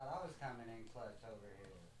coming in clutch over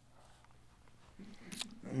here.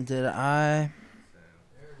 Did I?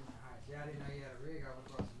 Very nice. Yeah, I didn't know you had a rig. I would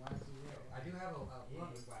have brought some waxes. Yeah. I do have a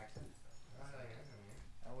blunt with wax in it, though.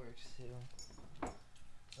 That works too.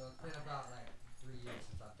 So it's been about like 3 years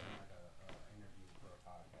since I've done like a interview for a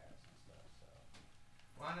podcast and stuff. So.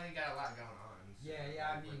 Well, I know you got a lot going on. So Yeah.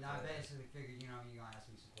 I mean, I basically figured, you're gonna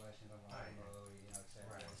ask me some questions on road, etc.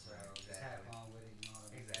 Right, so exactly. just have fun with it, you know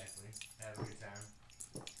what I mean? Exactly. Have a good time.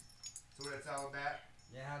 So what it's all about?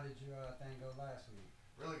 Yeah. How did your thing go last week?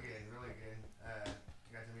 Really good, really good.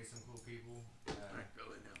 Got to meet some cool people. I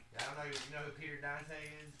don't know. You know who Peter Dante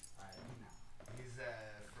is? I don't know. He's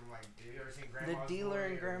from like. Have you ever seen Grandma's The dealer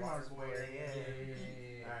Boy in Grandma's Boy.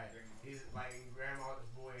 Yeah. All right. He's like in Grandma's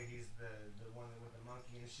Boy. He's the one with the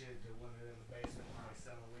monkey and shit. The one in the basement, like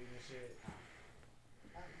selling weed and shit.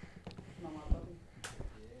 Know my puppy?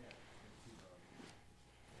 Yeah.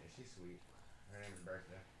 Yeah, she's sweet. Her name is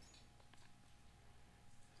Bertha.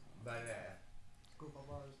 But Scoop up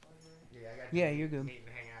all this stuff, right? yeah, I got Yeah, to you're good. meet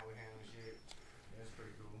and hang out with him and shit. It was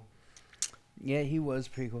pretty cool. Yeah, he was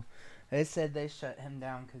pretty cool. They said they shut him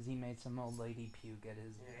down because he made some old lady puke at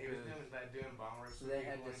his. Yeah, he was doing bomb rips. So they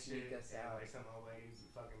had people to and sneak shit, us and out. like some old lady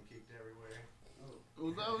fucking puked everywhere.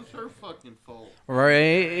 Well, that was her fucking fault.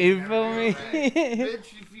 Right, you feel me?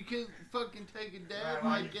 Bitch, if you can't fucking take a dab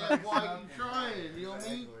Right, like that, why you trying? You know what I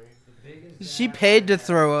mean? She paid to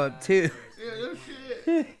throw up too. Yeah, no shit.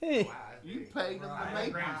 Wow, that's You big. paid them to make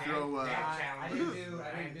you throw up. I didn't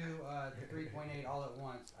do the 3.8 all at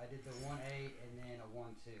once. I did the 1.8 and then a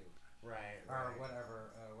 1.2. Right. Or whatever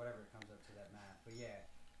it comes up to that math. But yeah,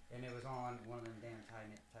 and it was on one of them damn tight.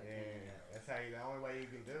 Yeah, that's how the only way you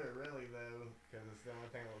can do it, really, though, because it's the only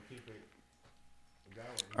thing that will keep it going.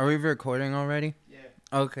 Are we recording already? Yeah.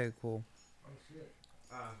 Okay, cool. Oh shit.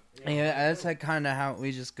 Yeah, that's like kind of how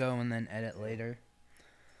we just go and then edit later.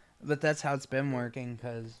 But that's how it's been working,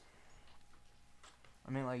 because,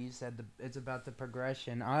 I mean, like you said, it's about the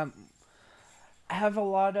progression. I have a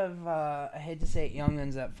lot of, I hate to say it,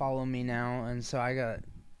 youngins that follow me now, and so I got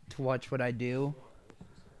to watch what I do.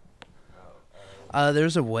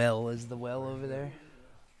 There's a well. Is the well over there?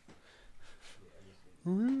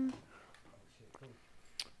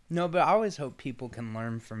 No, but I always hope people can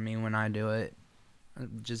learn from me when I do it.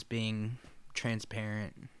 Just being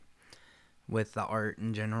transparent with the art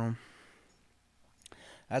in general.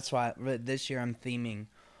 That's why this year I'm theming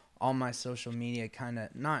all my social media kind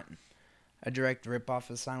of not a direct ripoff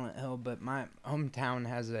of Silent Hill, but my hometown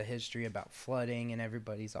has a history about flooding and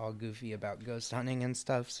everybody's all goofy about ghost hunting and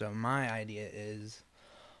stuff. So my idea is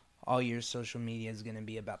all your social media is going to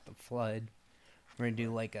be about the flood. We're going to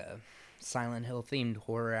do like a Silent Hill themed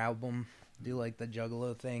horror album, do like the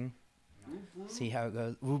Juggalo thing. See how it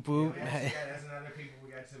goes. Whoop whoop. Yeah, that's another people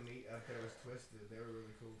we got to meet up there was Twisted. They were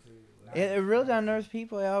really cool too. Like, It real down to earth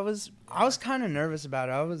people. I was kind of nervous about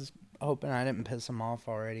it. I was hoping I didn't piss them off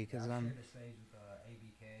already because I I'm shared the stage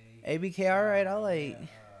with ABK. ABK. All right, I'll like.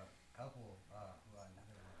 Couple.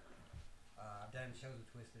 I've done shows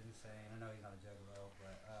with Twisted Insane. I know he's not a juggalo,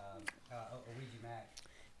 but Ouija Mac.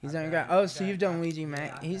 He's on guy. Oh, so you've done Ouija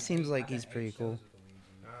Mac. He seems like he's pretty cool.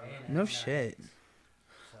 No shit.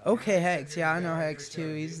 Okay, Hex. Yeah, I know Hex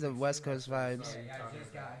too. He's the West Coast vibes. Yeah, I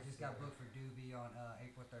just got booked for Doobie on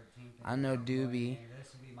April 13th. I know Doobie.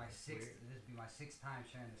 This will be my sixth time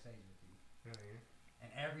sharing the stage with him.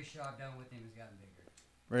 And every show I've done with him has gotten bigger.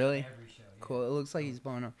 Really? Every show. Yeah. Cool. It looks like he's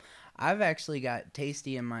blowing up. I've actually got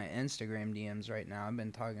Tasty in my Instagram DMs right now. I've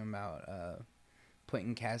been talking about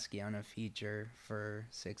putting Kasky on a feature for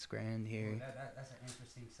 $6,000 here. Well, that's an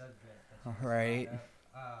interesting subject. Right.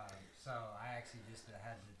 So I actually just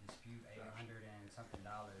had to dispute $800 and something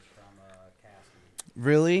from Kasky.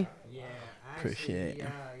 Really? Yeah. Appreciate it.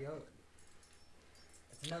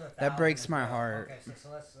 It's another That breaks as my well. heart. Okay, so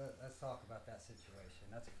let's talk about that situation.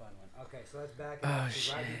 That's a fun one. Okay, so let's back Oh, up to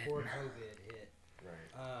shit. right before COVID hit.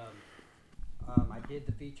 right. I did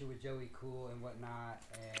the feature with Joey Cool and whatnot,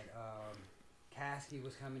 and Kasky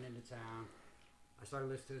was coming into town. I started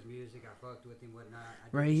listening to his music. I fucked with him, whatnot.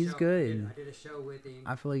 Right, he's good. I did a show with him.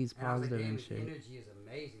 I feel like he's And I was positive like, and damn, his shit. energy is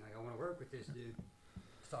amazing. Like, I want to work with this dude.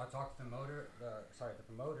 So I talked to the promoter,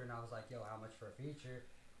 and I was like, yo, how much for a feature?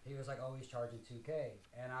 He was like, oh, he's charging $2,000.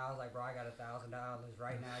 And I was like, bro, I got $1,000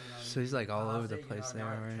 right now. You know, So he's like all over the place there The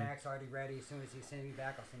already. track's already ready. As soon as he sends me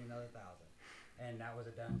back, I'll send you another $1,000. And that was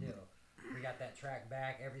a done deal. We got that track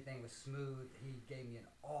back. Everything was smooth. He gave me an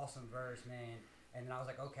awesome verse, man. And then I was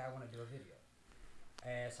like, okay, I want to do a video.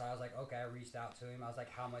 And so I was like, okay, I reached out to him. I was like,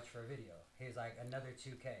 how much for a video? He was like, another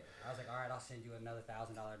 $2,000. I was like, all right, I'll send you another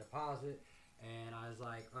 $1,000 deposit. And I was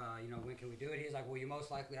like, when can we do it? He was like, well, you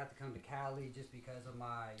most likely have to come to Cali just because of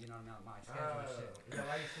my, my schedule and shit. Is that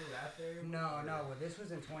why you flew out there? No. Well, this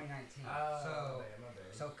was in 2019. My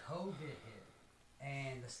bad. So COVID hit,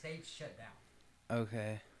 and the states shut down.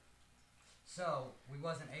 Okay. So we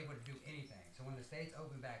wasn't able to do anything. So when the states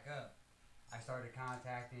opened back up, I started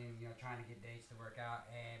contacting, trying to get dates to work out,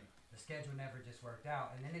 and the schedule never just worked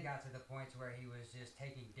out. And then it got to the point to where he was just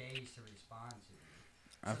taking days to respond to me.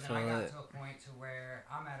 So then I got to a point to where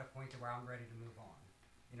I'm at a point to where I'm ready to move on.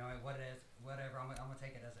 Whatever, I'm gonna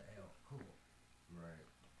take it as an L. Cool. Right.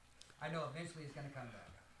 I know eventually it's gonna come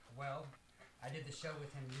back. Well, I did the show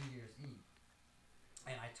with him New Year's Eve,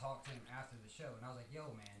 and I talked to him after the show, and I was like,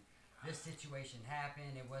 "Yo, man, this situation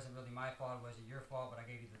happened. It wasn't really my fault. It wasn't your fault, but I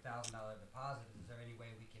gave you the $1,000 deposit. Is there any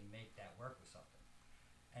way we can make that work with something?"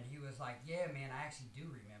 And he was like, "Yeah, man, I actually do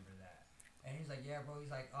remember that." And he's like, "Yeah, bro." He's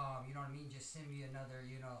like, you know what I mean? Just send me another,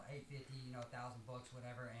 $850, $1,000,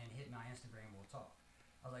 whatever, and hit my Instagram. We'll talk.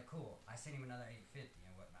 I was like, cool. I sent him another $850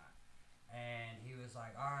 and whatnot. And he was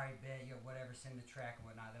like, all right, bet, whatever, send the track and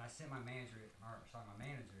whatnot. Then I sent my manager.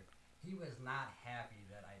 He was not happy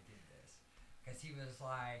that I did this, because he was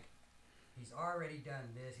like, he's already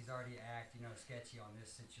done this. He's already acted, sketchy on this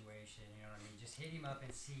situation. You know what I mean? Just hit him up and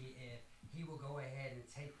see if he will go ahead and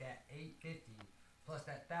take that $850 plus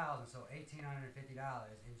that $1,000, so $1,850,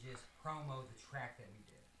 and just promo the track that we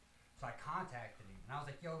did. So I contacted him, and I was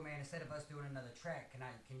like, "Yo, man, instead of us doing another track,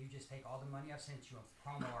 can you just take all the money I've sent you and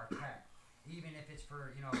promo our track, even if it's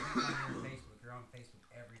for on your Facebook. You're on Facebook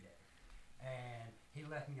every day." And he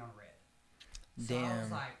left me on red. So I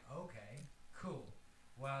was like, "Okay, cool.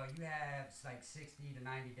 Well, you have like 60 to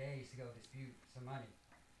 90 days to go dispute some money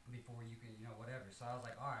before you can, whatever." So I was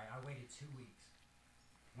like, "All right." I waited 2 weeks.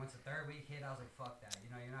 Once the third week hit, I was like, fuck that.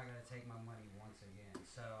 You're not going to take my money once again.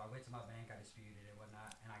 So I went to my bank, I disputed it and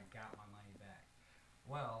whatnot, and I got my money back.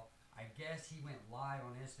 Well, I guess he went live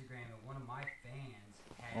on Instagram, and one of my fans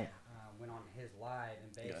had went on his live and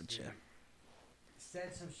basically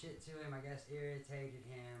said some shit to him, I guess irritated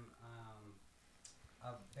him.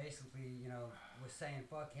 Basically, was saying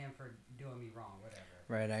fuck him for doing me wrong, whatever.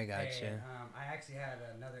 Right, I gotcha. And, I actually had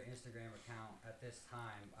another Instagram account at this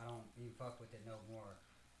time. I don't even fuck with it no more.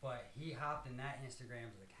 But he hopped in that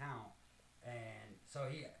Instagram's account, and so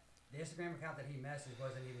the Instagram account that he messaged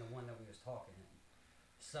wasn't even the one that we was talking in.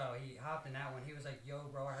 So he hopped in that one. He was like, "Yo,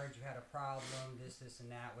 bro, I heard you had a problem, this, and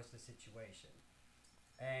that. What's the situation?"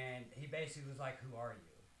 And he basically was like, "Who are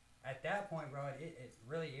you?" At that point, bro, it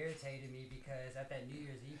really irritated me, because at that New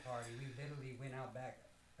Year's Eve party, we literally went out back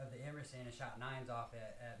of the Emerson and shot 9s off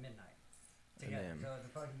at midnight together. Damn. So the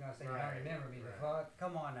fuck you gonna say you don't remember me? The fuck?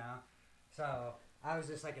 Come on now. So I was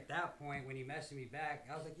just like, at that point, when he messaged me back,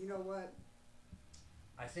 I was like, you know what?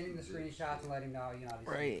 I sent him the screenshots and let him know,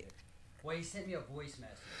 Right. Well, he sent me a voice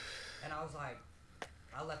message, and I was like,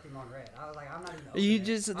 I left him on red. I was like, I'm not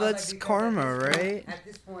even. That's karma, right? At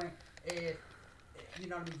this point, if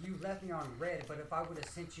you left me on red, but if I would have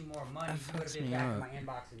sent you more money, you would have been back in my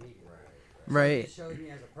inbox immediately. Right. So it shows me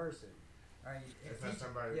as a person. Right. It's not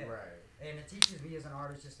somebody, right? And it teaches me as an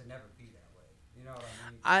artist just to never be that way. You know what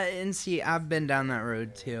I mean? I've been down that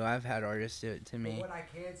road too. I've had artists do it to me. But what I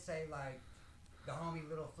can say, like, the homie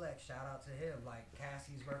Little Flex, shout out to him. Like,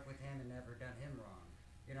 Cassie's worked with him and never done him wrong.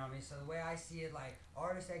 You know what I mean? So the way I see it, like,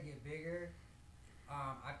 artists that get bigger,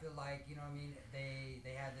 I feel like,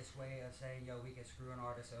 they have this way of saying, yo, we can screw an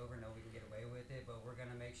artist over, no, we can get away with it, but we're going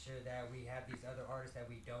to make sure that we have these other artists that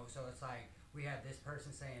we don't. So it's like, we have this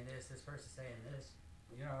person saying this person saying this.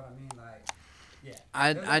 You know what I mean? Like, yeah.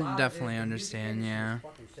 I definitely understand, yeah.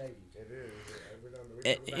 Fucking shady. It is.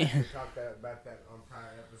 We talked about that on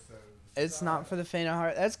prior episodes. It's not for the faint of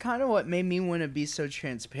heart. That's kind of what made me want to be so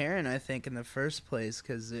transparent, I think, in the first place,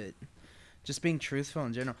 because just being truthful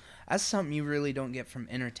in general, that's something you really don't get from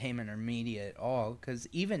entertainment or media at all, because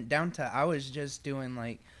even down to, I was just doing,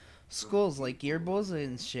 like, schools, like, yearballs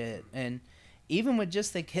and shit, and even with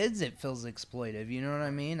just the kids, it feels exploitive, you know what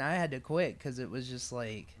I mean? I had to quit, because it was just,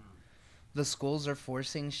 like, the schools are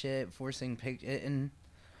forcing shit, forcing pictures, and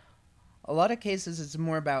a lot of cases, it's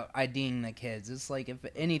more about IDing the kids. It's like, if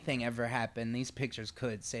anything ever happened, these pictures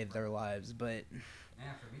could save their lives, but...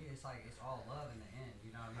 Man, for me, it's like, it's all love in the end,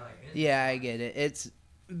 you know what I mean? Like, yeah, I get it. It's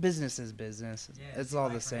business is business. Yeah, it's all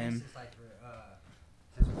the same. Instance, like,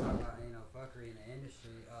 since we're talking about, fuckery in the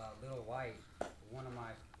industry, Lil White,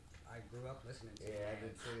 I grew up listening to. Yeah, I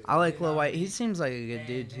did too. I like Lil White. He seems like a good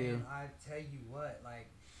dude, too. I tell you what, like,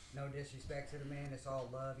 no disrespect to the man. It's all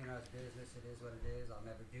love. It's business. It is what it is. I'll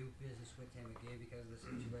never do business with him again because of the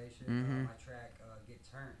situation. Mm-hmm. My track, Get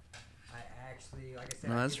Turned. I actually, like I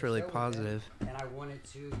said, No, I that's did a really show with him, positive. and I wanted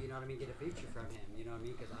to, you know what I mean, get a feature from him, you know what I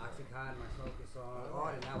mean, because Oxycontin, my focus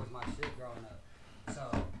on, and that was my shit growing up.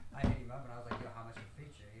 So I hit him up and I was like, yo, how much for a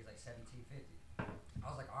feature? He's like $17.50. I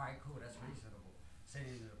was like, all right, cool, that's reasonable. Send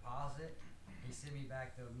him the deposit. He sent me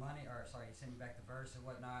back the money, he sent me back the verse and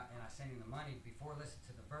whatnot, and I sent him the money before listening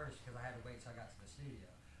to the verse because I had to wait till I got to the studio.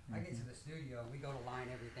 I get to the studio, we go to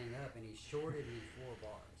line everything up, and he shorted me 4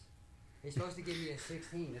 bars. He's supposed to give me a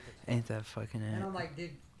 16 at the top. Ain't that fucking it? And I'm like,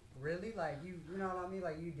 really? Like, you know what I mean?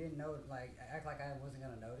 Like, you didn't know, like, act like I wasn't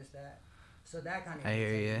going to notice that. So that kind of I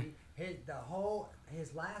hear you. His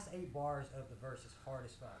last 8 bars of the verse is hard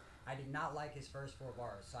as fuck. I did not like his first 4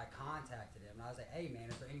 bars, so I contacted him, and I was like, hey, man,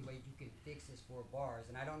 is there any way you can fix his 4 bars?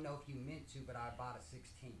 And I don't know if you meant to, but I bought a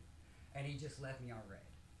 16. And he just left me on red.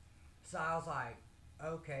 So I was like,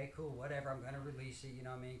 okay, cool, whatever, I'm going to release it, you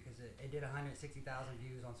know what I mean? Because it did 160,000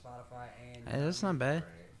 views on Spotify. And Hey, that's not bad.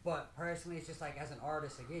 But personally, it's just like, as an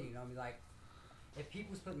artist, again, you know what I mean? Like, if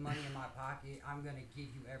people's putting money in my pocket, I'm going to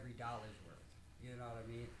give you every dollar's worth. You know what I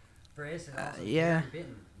mean? For instance, also, yeah.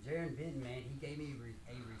 Jaron Benton, man, he gave me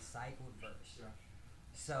a recycled verse.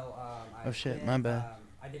 So, My bad.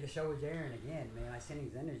 I did a show with Jaron again, man. I sent him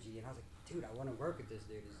his energy, and I was like, dude, I want to work with this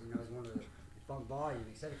dude. He's one of the Funk Volume,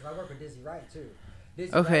 etc. Because I work with Dizzy Wright, too.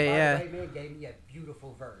 Dizzy Wright, by the way, man, gave me a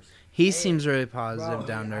beautiful verse. He seems really positive,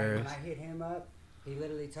 down to earth. When I hit him up, he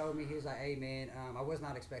literally told me, he was like, hey, man, I was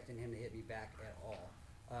not expecting him to hit me back at all.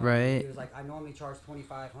 Right. He was like, I normally charge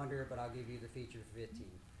 $2,500, but I'll give you the feature for $15.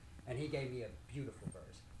 And he gave me a beautiful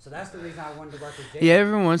verse. So that's the reason I wanted to work with Jaron. Yeah,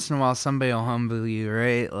 every once in a while somebody will humble you,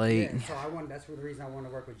 right? Like. Yeah, so that's the reason I wanted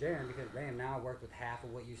to work with Jaron, because bam, now I work with half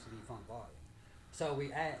of what used to be Funk Volume. So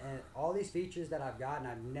and all these features that I've gotten,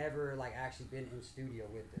 I've never like actually been in studio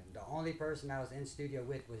with them. The only person I was in studio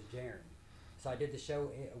with was Jaron. So I did the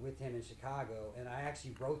show with him in Chicago, and I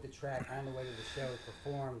actually wrote the track on the way to the show,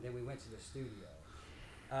 performed, then we went to the studio.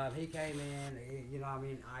 He came in, you know what I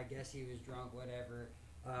mean, I guess he was drunk, whatever.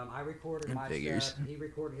 I recorded my stuff, he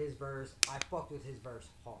recorded his verse, I fucked with his verse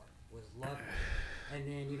hard, was loving it. And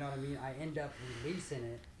then, you know what I mean, I end up releasing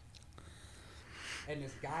it, and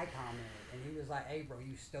this guy commented, and he was like, hey bro,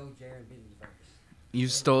 you stole Jaron Benton's verse. You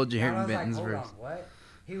stole Jaron Benton's like, verse. Hold on, what?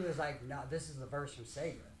 He was like, no, this is the verse from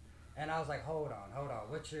Sega. And I was like, hold on.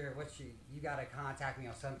 You gotta contact me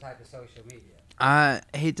on some type of social media. I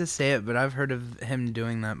hate to say it, but I've heard of him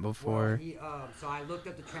doing that before. Well, so I looked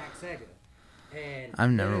up the track Sega. And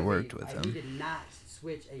I've never worked with him. He did not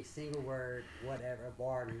switch a single word, whatever, a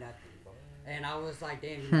bar, nothing. And I was like,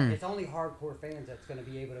 damn, you know, it's only hardcore fans that's going to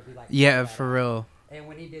be able to be like... Yeah, for real. And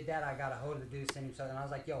when he did that, I got a hold of the dude, sent him something, and I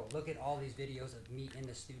was like, yo, look at all these videos of me in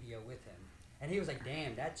the studio with him. And he was like,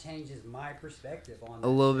 damn, that changes my perspective on that. A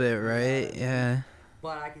little bit, right? Yeah.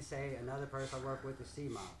 But I can say another person I work with is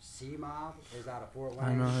C-Mob. C-Mob is out of Fort Wayne.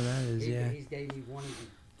 I know who that is, yeah. He's gave me one of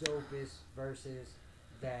the dopest verses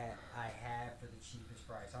that I had for the cheapest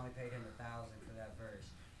price. I only paid him $1,000 for that verse.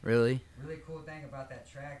 Really? Really cool thing about that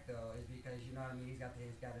track though is because, you know what I mean, he's got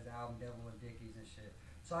his album Devil and Dickies and shit.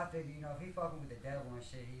 So I figure, you know, if he fucking with the devil and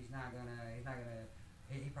shit, he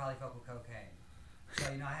probably fuck with cocaine.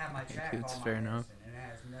 So, you know, I have my track called My Medicine, and it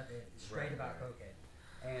has nothing, it's straight about cocaine.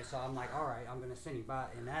 And so I'm like, all right, I'm gonna send him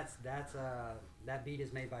by, and that beat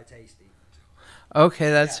is made by Tasty.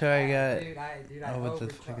 Okay, that's who I got. Dude, I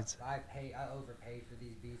overpaid for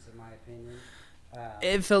these beats, in my opinion.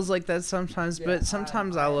 It feels like that sometimes, but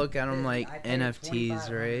sometimes I look at them like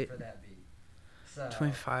NFTs, right? For that beat. So,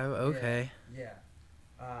 25, okay. Yeah.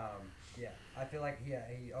 I feel like he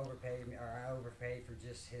overpaid me, or I overpaid for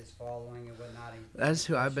just his following and whatnot. That's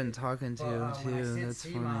who I've been talking to too. That's funny. You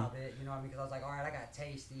know what I mean? Because I was like, all right, I got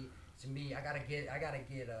Tasty. To me, I gotta get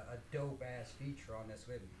a dope ass feature on this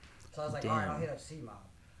with me. So I was like, all right, I'll hit up C-Mob.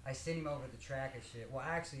 I sent him over the track and shit. Well,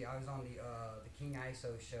 actually, I was on the King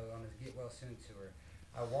ISO show on his Get Well Soon tour.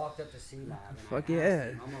 I walked up to C-Mob and Fuck I asked him,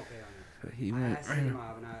 yeah. I'm okay on that. He I went asked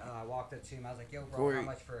C-Mob and I walked up to him. I was like, yo, bro, how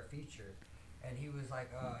much for a feature? And he was like,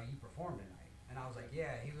 you performed tonight. And I was like,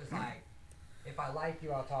 yeah. He was like, if I like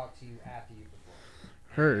you, I'll talk to you after you perform.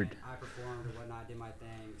 Heard. And I performed and whatnot, did my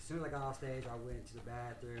thing. As soon as I got off stage, I went to the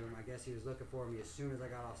bathroom. I guess he was looking for me. As soon as I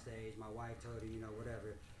got off stage, my wife told him, you know,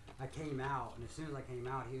 whatever. I came out, and as soon as I came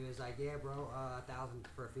out, he was like, yeah, bro, $1,000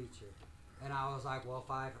 for a feature. And I was like, well,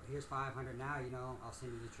 here's $500 now, you know, I'll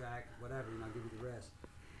send you the track, whatever, you know, I'll give you the rest.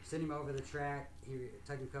 Send him over the track. It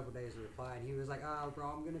took him a couple days to reply, and he was like, oh, bro,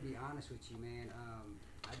 I'm going to be honest with you, man.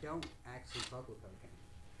 I don't actually fuck with cocaine.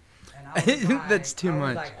 And I was like, that's too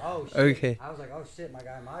much. Like, oh, shit. Okay. I was like, oh, shit, my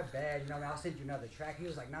guy, my bad. You know, I'll send you another track. He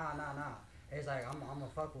was like, nah. He's like, I'm going to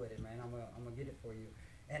fuck with it, man. I'm gonna get it for you.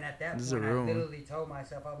 And at that This is a point, I real one. literally told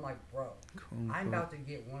myself, I'm like, bro, Cool, I'm cool. about to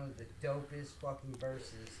get one of the dopest fucking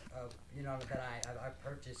verses of, that I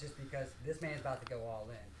purchased just because this man's about to go all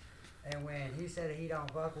in. And when he said he don't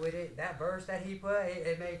fuck with it, that verse that he put,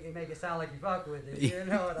 it make it sound like he fuck with it. You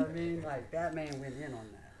know what I mean? Like, that man went in on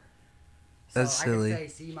that. So That's I silly. can say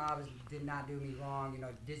C-Mob did not do me wrong.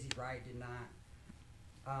 Dizzy Wright did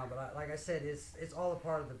not. But like I said, it's all a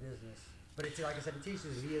part of the business. But it's like I said, it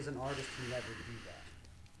teaches me as an artist to never do that.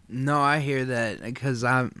 No, I hear that because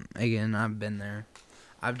I've been there.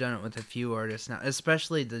 I've done it with a few artists now,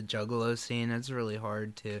 especially the Juggalo scene. It's really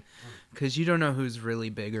hard to, because you don't know who's really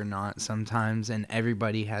big or not sometimes, and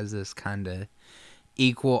everybody has this kind of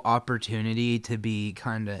equal opportunity to be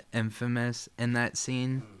kind of infamous in that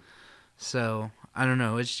scene. So, I don't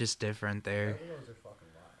know, it's just different there. Juggalos are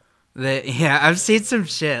fucking wild. Yeah, I've seen some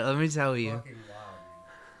shit, let me tell you. Fucking wild,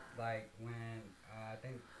 man. Like when I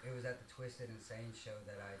think it was at the Twisted Insane show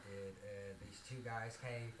that I did. These two guys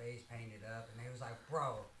came, face painted up, and they was like,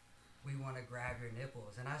 "Bro, we want to grab your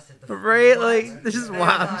nipples." And I said, Right, what?" like, this is And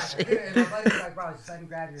wild like, shit. And my buddy was like, "Bro, just let him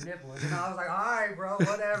grab your nipples." And I was like, "All right, bro,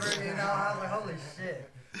 whatever." I was like, "Holy shit!"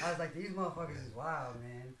 I was like, "These motherfuckers is wild,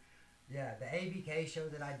 man." Yeah, the ABK show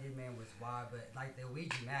that I did, man, was wild. But like the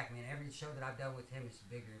Ouija Mac, man, every show that I've done with him is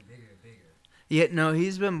bigger and bigger and bigger. Yeah, no,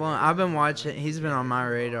 he's been blowing. I've been watching. He's been on my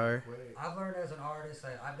radar. I've learned as an artist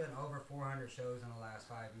that I've done over 400 shows in the last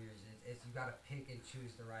 5 years. It's you gotta pick and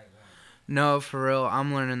choose the right one. No, for real,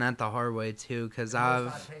 I'm learning that the hard way too, cause The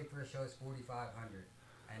most I've. I paid for a show is $4,500,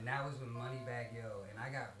 and that was with Moneybag Yo, and I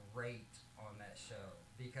got raped on that show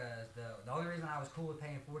because the only reason I was cool with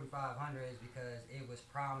paying $4,500 is because it was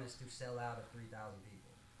promised to sell out of 3,000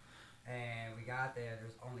 people, and we got there. There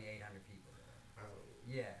was only 800 people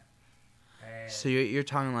there. Yeah. And So you're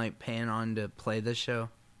talking like paying on to play the show?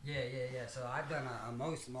 yeah. So I've done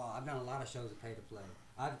I've done a lot of shows that pay to play.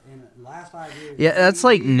 In the last 5 years. Yeah, that's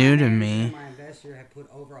like new to My me. my investor had put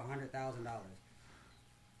over $100,000.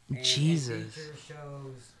 Jesus. And features,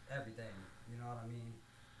 shows, everything. You know what I mean?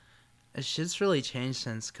 Shit's really changed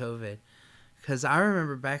since COVID. Cause I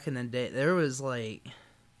remember back in the day, there was like,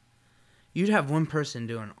 you'd have one person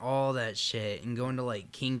doing all that shit and going to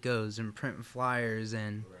like Kinko's and printing flyers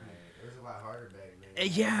and. Right. It was a lot harder back then.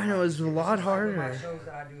 Yeah, and it was a lot My harder. shows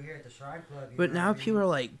that I do here at the Shrine Club. You But know now what I mean? people are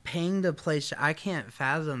like paying to play. I can't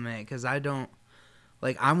fathom it because I don't.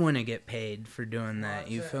 Like, I want to get paid for doing that.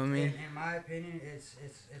 You feel me? In my opinion, it's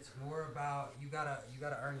more about you gotta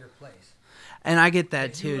earn your place. And I get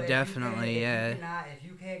that If you- too, if definitely, you yeah. if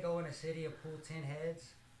you can't go in a city and pull 10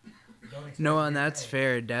 heads, don't expect No, to and get that's paid.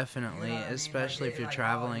 fair, You definitely, know what I mean? especially Like, if you're like,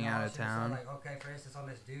 traveling out I of should've said, town. Like, okay, for instance, on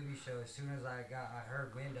this Doobie show, as soon as I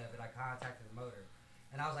heard wind of it, I contacted the motor,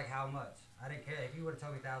 and I was like, "How much?" I didn't care. If you would have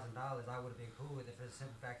told me $1,000, I would have been cool with it for the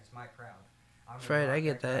simple fact it's my crowd. I'm gonna Fred, rock I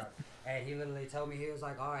get that. crowd. And he literally told me, he was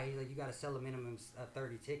like, "All right," he's like, "You got to sell a minimum of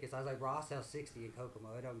 30 tickets." I was like, "Bro, I'll sell 60 in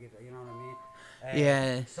Kokomo. It don't give, you know what I mean?" And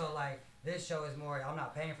Yeah. So like this show is more. I'm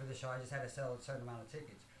not paying for the show. I just had to sell a certain amount of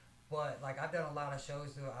tickets. But like I've done a lot of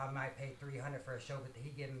shows that I might pay $300 for a show, but he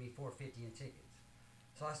giving me $450 in tickets.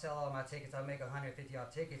 So I sell all my tickets. I make $150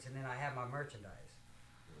 off tickets, and then I have my merchandise.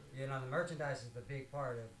 You know, the merchandise is the big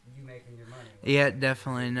part of you making your money. Yeah,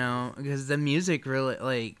 definitely, no. Because the music really,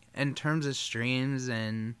 like, in terms of streams,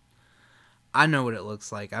 and I know what it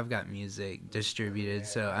looks like. I've got music distributed,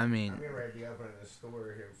 so, I mean. I'm getting ready to be opening a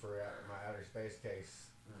store here for my outer space case.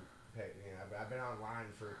 I've been online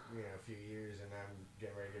for a few years, and I'm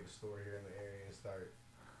getting ready to get a store here in the area and start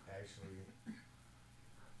actually.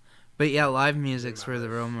 But yeah, live music's where the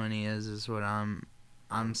real money is what I'm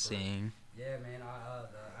seeing. Yeah, man.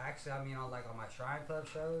 On my Shrine Club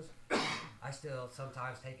shows, I still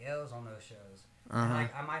sometimes take L's on those shows. And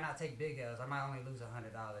like I might not take big L's. I might only lose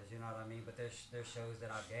 $100. You know what I mean? But there's shows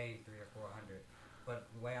that I've gained $300 or $400. But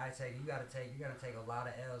the way I take, you gotta take a lot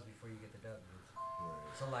of L's before you get the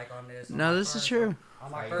W's. So like on this. No, this is true.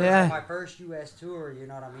 On my first U.S. tour, you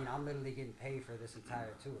know what I mean? I'm literally getting paid for this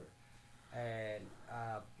entire tour. And,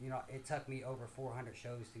 it took me over 400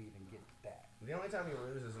 shows to even get that. The only time you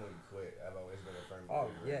lose is when you quit. I've always been a firm Oh,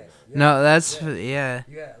 believer. yes. No, that's, yeah.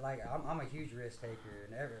 Yeah, like, I'm a huge risk taker.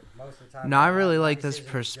 And most of the time. No, I really my like this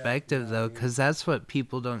decisions perspective, just, though, because that's what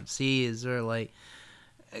people don't see is they're like,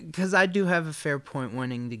 because I do have a fair point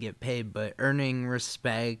wanting to get paid, but earning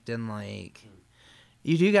respect and, like,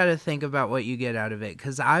 you do got to think about what you get out of it,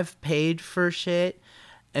 because I've paid for shit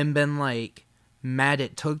and been, like, mad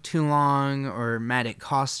it took too long or mad it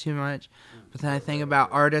cost too much. But then I think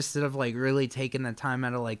about artists that have, like, really taken the time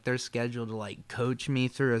out of, like, their schedule to, like, coach me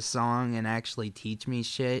through a song and actually teach me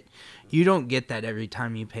shit. You don't get that every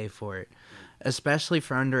time you pay for it, especially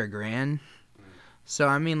for under $1,000. So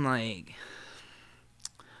I mean, like,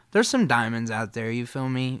 there's some diamonds out there. You feel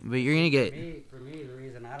me? But you're gonna get. For me, the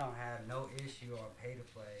reason I don't have no issue on pay to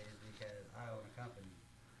play is because I own a company.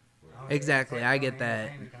 Exactly, I get that.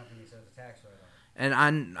 Entertainment company, so it's a tax write-off.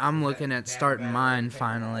 And I'm looking at starting mine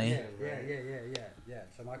finally. Yeah.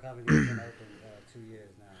 So my company's been open 2 years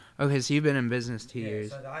now. Okay, so you've been in business 2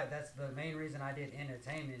 years. So that's the main reason I did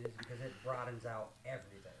entertainment is because it broadens out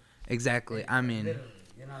everything. Exactly. I mean, literally,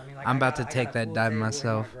 you know what I mean? Like I'm about I to take that dive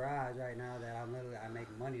myself. In my garage right now that I make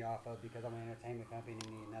money off of because I'm an entertainment company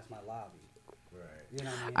and that's my lobby. Right. You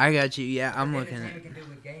know what I mean? I got you. Yeah, I'm looking at. Entertainment can do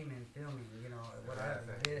with gaming, filming, you know, whatever.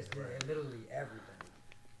 Literally everything.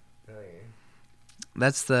 Oh, yeah.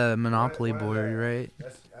 That's the Monopoly One of board, the- right?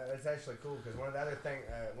 That's actually cool because one of the other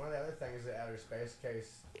things that Outer Space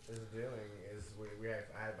Case is doing is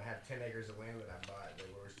I have 10 acres of land that I bought that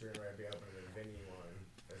we're soon going to be opening a venue on.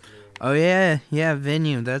 Oh yeah,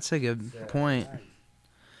 venue. That's a good point.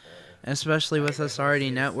 Especially with us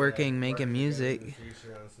already networking, making music. In the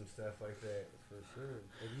future on some stuff like that. For sure.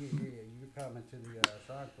 If you coming to the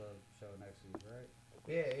Shrine Club show next week, right?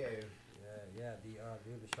 Yeah.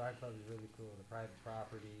 The Shrine Club is really cool. The private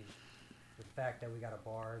property, the fact that we got a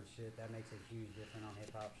bar and shit, that makes a huge difference on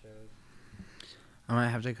hip hop shows. I might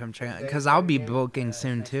have to come check out because I'll be booking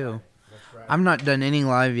soon too. Right. I'm not done any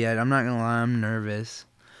live yet. I'm not gonna lie, I'm nervous.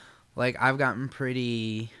 Like I've gotten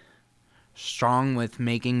pretty strong with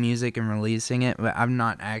making music and releasing it, but I've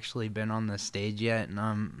not actually been on the stage yet,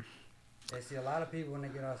 and Yeah, see, a lot of people when they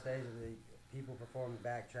get on stage, people perform with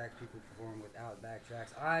backtracks, people perform without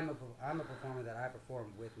backtracks. I'm a performer that I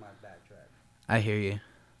perform with my backtrack. I hear you.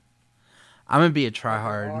 I'm gonna be a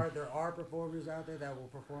tryhard. There are performers out there that will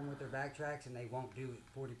perform with their backtracks and they won't do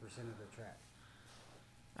 40% of the track.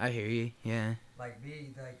 I hear you. Yeah.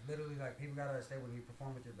 Literally, people gotta understand when you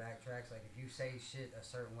perform with your backtracks. Like, if you say shit a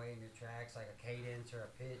certain way in your tracks, like a cadence or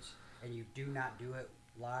a pitch, and you do not do it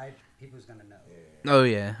live, people's gonna know. Yeah. Oh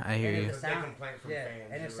yeah, I hear you.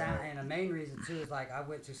 And the main reason too is like I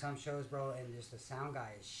went to some shows, bro, and just the sound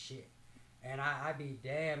guy is shit. And I'd be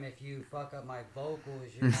damn if you fuck up my vocals.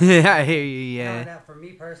 Yeah, I hear you. Yeah. You know, for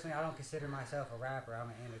me personally, I don't consider myself a rapper. I'm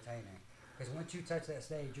an entertainer. Because once you touch that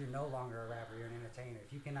stage, you're no longer a rapper. You're an entertainer.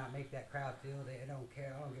 If you cannot make that crowd feel, they don't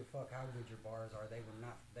care. I don't give a fuck how good your bars are. They will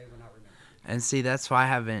not remember. And see, that's why I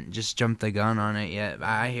haven't just jumped the gun on it yet.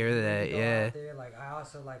 I hear that. Yeah. There, I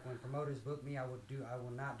also when promoters book me, I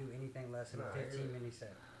will not do anything less than a 15-minute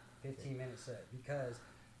set. 15-minute set because.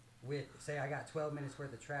 Say I got 12 minutes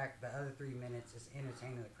worth of track, the other 3 minutes is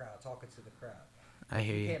entertaining the crowd, talking to the crowd. I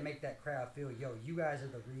hear you. You can't make that crowd feel, yo, you guys are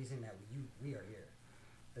the reason that we are here.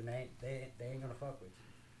 Then they ain't gonna fuck with you.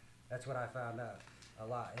 That's what I found out a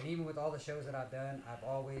lot. And even with all the shows that I've done, I've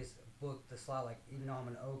always booked the slot. Like even though I'm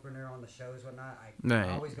an opener on the shows, whatnot,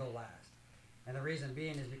 I always go last. And the reason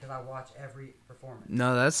being is because I watch every performance.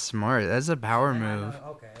 No, that's smart. That's a power move. I know,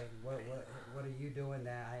 okay, what are you doing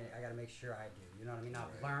that I gotta make sure I do? You know what I mean?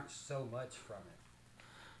 I've learned so much from it.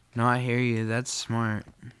 No, I hear you. That's smart.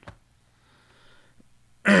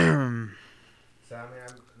 So I mean,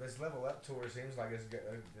 this level up tour seems like it's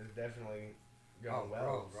definitely going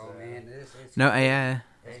well. Bro, so. Man, it's no, yeah.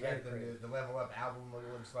 And you got the level up album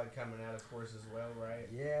looks like coming out, of course, as well, right?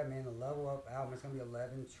 Yeah, man, the level up album is gonna be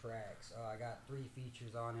 11 tracks. I got 3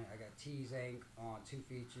 features on it. I got T-Zank on 2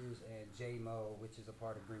 features and J-Mo, which is a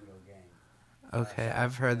part of Gringo Gang. Okay,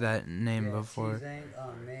 I've heard that name before. T-Zank,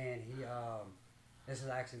 man, this is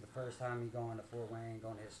actually the first time he going to Fort Wayne,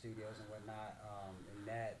 going to his studios and whatnot. And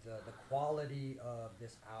that the quality of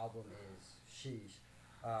this album is sheesh.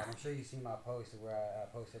 I'm sure you've seen my post where I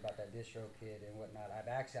posted about that distro kid and whatnot.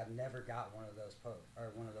 I've never got one of those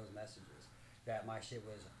one of those messages that my shit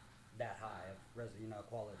was that high of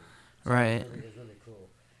quality. So right. It's really cool.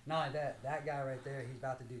 Not only that guy right there, he's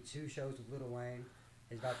about to do 2 shows with Lil Wayne.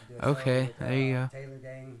 He's about to do a show with there you go. Taylor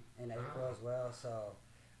Gang in April as well. So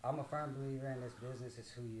I'm a firm believer in this business.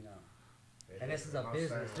 It's who you know. And this is a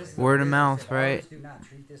business. This is word a of business. mouth, If right? artists do not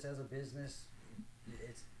treat this as a business,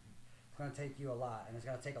 it's going to take you a lot, and it's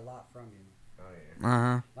going to take a lot from you. Oh yeah.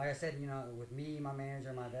 Uh-huh. Like I said, with me, my manager,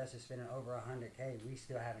 and my investor spending over $100K, we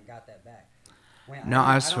still haven't got that back.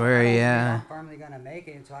 I swear, yeah. I'm firmly going to make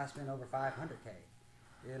it until I spend over $500K.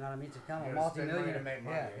 You know what I mean? To become a multi-millionaire.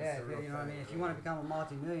 multi-millionaire. Yeah. You know what I mean? If you want to become a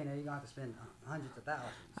multi-millionaire, you're going to have to spend hundreds of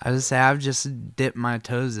thousands. I would say I've just dipped my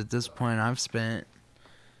toes at this point. I've spent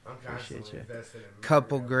I'm constantly invested in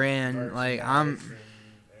couple grand. Like I'm. And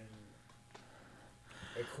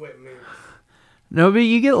equipment. No, but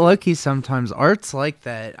you get lucky sometimes. Art's like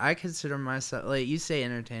that. I consider myself, like you say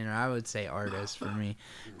entertainer, I would say artist for me.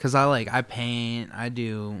 Because I paint, I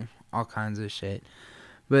do all kinds of shit.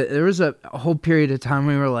 But there was a whole period of time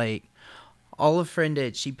we were like, all a friend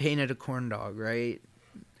did, she painted a corn dog, right?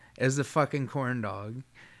 As a fucking corn dog.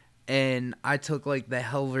 And I took like the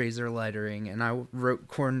Hellraiser lettering and I wrote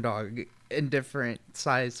corn dog in different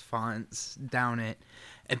size fonts down it.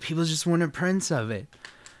 And people just wanted prints of it.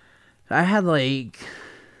 I had like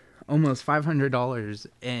almost $500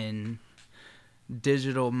 in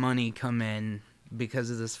digital money come in because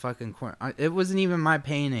of this fucking corn. It wasn't even my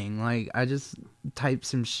painting. Like, I just typed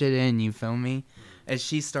some shit in, you feel me? As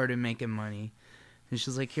she started making money. And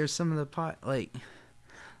she's like, here's some of the pot. Like,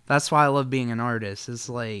 that's why I love being an artist. It's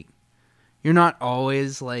like, you're not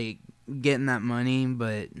always, like, getting that money,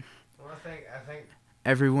 but Well, I think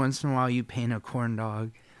every once in a while you paint a corn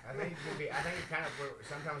dog. I think it kind of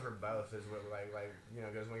sometimes we're both is what like you know,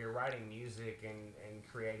 because when you're writing music and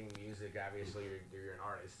creating music, obviously you're an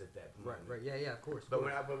artist at that point. Right. Yeah. Of course. But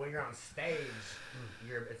when you're on stage,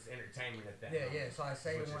 it's entertainment at that. moment. Yeah. So I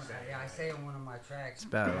say in one of my tracks. It's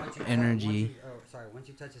about once you energy. Once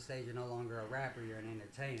you touch the stage, you're no longer a rapper. You're an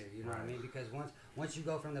entertainer. You know what I mean? Because once you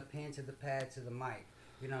go from the pen to the pad to the mic,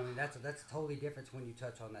 you know what I mean? That's totally different when you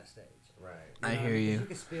touch on that stage. Right. I hear you. You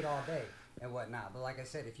can spit all day and whatnot, but like I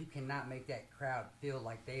said, if you cannot make that crowd feel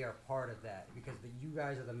like they are part of that, because you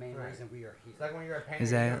guys are the main reason we are here. It's like when you're a painter,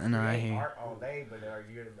 Exactly. you No, I create hear you. art all day, but are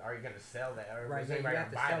you going to sell that? Or Right, is yeah, you anybody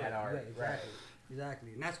have going to to buy sell that it. art? Yeah, exactly.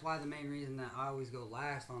 Exactly. And that's why the main reason that I always go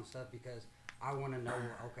last on stuff, because I want to know,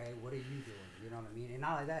 okay, what are you doing? You know what I mean? And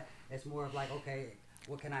not like that, it's more of like, okay,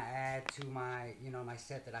 what can I add to my, my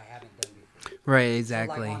set that I haven't done before? Right,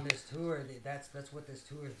 exactly. So like on this tour, that's what this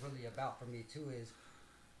tour is really about for me too. Is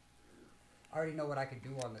I already know what I could do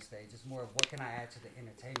on the stage. It's more of what can I add to the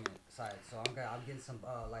entertainment side. So I'm getting some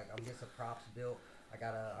props built. I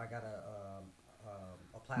got a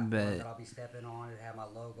platform that I'll be stepping on. It have my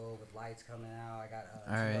logo with lights coming out. I got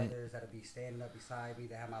two others that'll be standing up beside me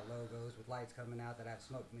that have my logos with lights coming out. That have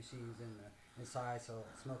smoke machines inside, so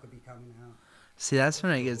smoke will be coming out. See, that's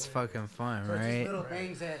when it gets fucking fun, So right? it's just little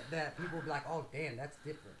things that people be like, oh damn, that's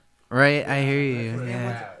different. Right, I hear you.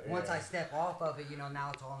 Yeah. Once I step off of it,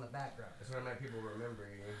 now it's all in the background. That's when I make people remember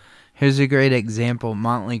you. Here's a great example.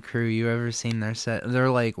 Motley Crue, you ever seen their set? They're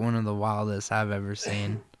like one of the wildest I've ever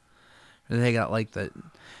seen. They got like the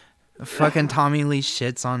fucking Tommy Lee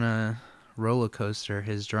shits on a roller coaster,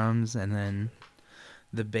 his drums, and then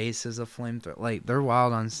the bass is a flamethrower. Like, they're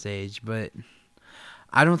wild on stage, but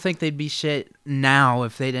I don't think they'd be shit now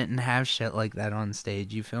if they didn't have shit like that on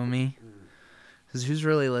stage. You feel me? Because who's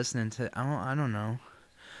really listening to... I don't know.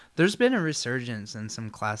 There's been a resurgence in some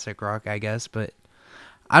classic rock, I guess, but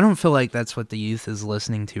I don't feel like that's what the youth is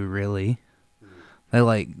listening to, really. They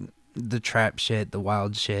like the trap shit, the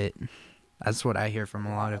wild shit. That's what I hear from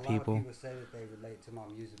a lot of people. A lot of people say that they relate to my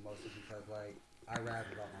music mostly because, like, I rap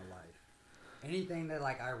about my life. Anything that,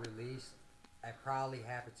 like, I released, it probably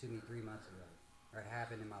happened to me 3 months ago. Or it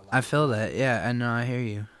happened in my life. I feel that. Yeah, I know. I hear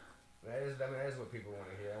you. That is what people want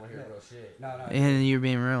to hear. I want to hear real shit. No. And you're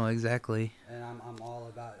being real, exactly. And I'm all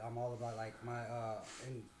about like my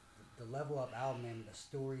and the level up album and the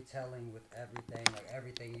storytelling with everything, like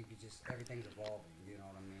everything everything's evolving. You know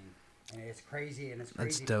what I mean? And it's crazy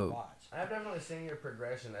That's to dope. watch. I've definitely seen your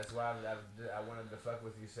progression. That's why I wanted to fuck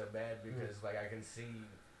with you so bad because like I can see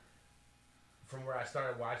from where I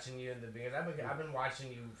started watching you in the beginning. I've been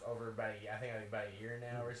watching you over about a year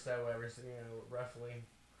now or so, roughly.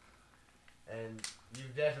 And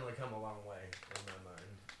you've definitely come a long way in my mind.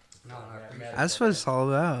 No, I appreciate it. That's what it's all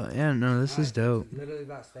about. Yeah, no, this is dope. It's literally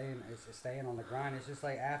about staying on the grind. It's just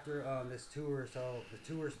like after this tour. So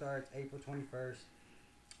the tour starts April 21st.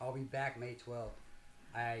 I'll be back May 12th.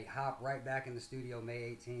 I hop right back in the studio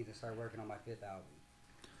May 18th and start working on my 5th album.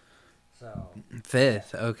 So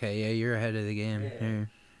 5th, okay, yeah, you're ahead of the game here.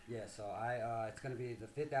 Yeah, so it's gonna be the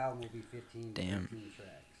 5th album will be 15 tracks.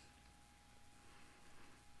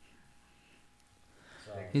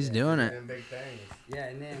 So, He's doing it. Big things. Yeah,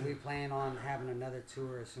 and then we plan on having another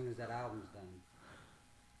tour as soon as that album's done.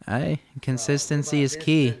 Hey, consistency is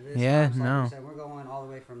key. Yeah, no. We're going all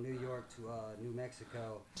the way from New York to New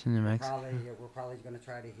Mexico. To New Mexico. We're probably going to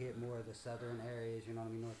try to hit more of the southern areas, you know what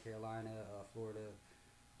I mean, North Carolina, Florida,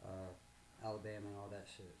 Alabama, and all that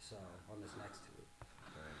shit. So, on this next tour.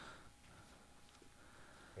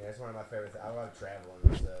 Yeah, it's one of my favorite things. I love traveling,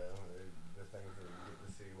 so the things that you get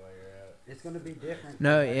to see while you're out. It's going to be different.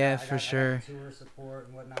 No, I for got sure. Tour support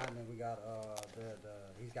and whatnot, and then we got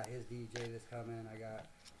he's got his DJ that's coming. I got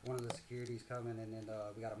one of the securities coming, and then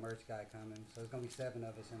we got a merch guy coming. So it's gonna be 7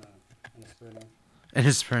 of us in a sprinter. In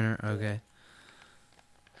a sprinter, okay.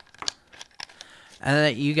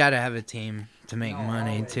 And you got to have a team to make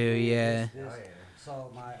money always, too. man. Yeah.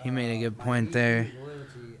 So He made a good my point EP there.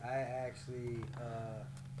 Loyalty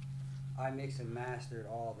I mix and mastered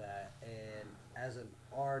all that, and as an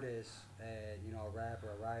artist and a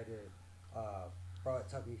rapper, a writer, bro, it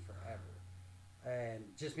took me forever. And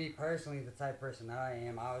just me personally, the type of person that I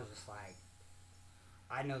am, I was just like,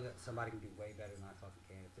 I know that somebody can do way better than I fucking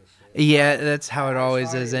can at this shit. Yeah, that's how it I always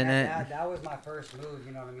started- is, isn't it? That was my first move,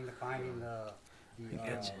 you know what I mean, to finding the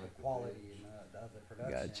quality and the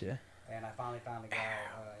production. Gotcha. And I finally found a guy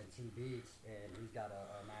in T Beats, and he's got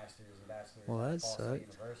a master's and bachelor's Well, at that Ball State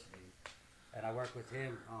sucked. University. And I worked with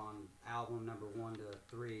him on album number 1 to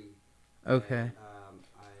 3. Okay. And,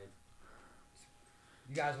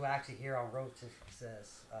 you guys will actually hear on Road to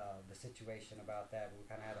Success the situation about that. We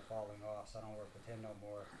kind of had a falling off, so I don't work with him no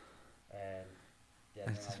more. And yeah,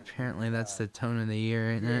 Apparently, that's the tone of the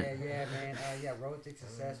year, isn't it? Yeah, man. Road to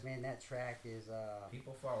Success, man. That track is.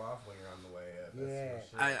 People fall off when you're on the way up. Yeah.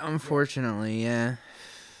 For sure. Unfortunately, yeah.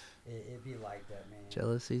 It be like that, man.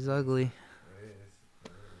 Jealousy's ugly. It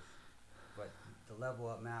is. But the level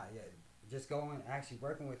up now, yeah. Just actually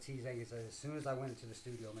working with T Zangus, as soon as I went into the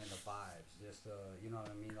studio, man, the vibes, just, you know what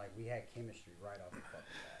I mean? Like, we had chemistry right off the fucking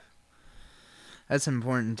bat. That's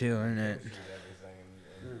important too, isn't it? Chemistry is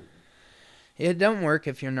everything. It don't work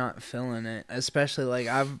if you're not feeling it. Especially like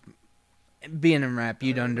being in rap,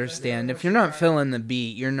 you'd understand. If you're not feeling the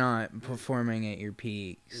beat, you're not performing at your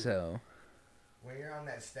peak. So When you're on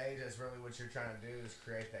that stage, that's really what you're trying to do is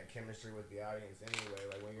create that chemistry with the audience anyway.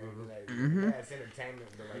 Like when you're in that, it's entertainment,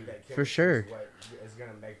 but like that chemistry For sure. is what is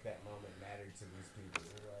gonna make that moment matter to these people,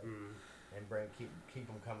 like, and keep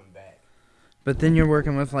them coming back. But then you're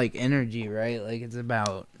working with like energy, right? Like it's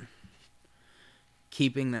about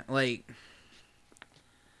keeping that, like,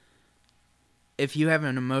 if you have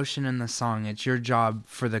an emotion in the song, it's your job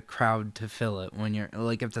for the crowd to feel it. When you're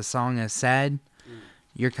like, if the song is sad,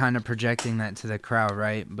 you're kind of projecting that to the crowd,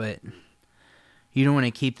 right? But you don't want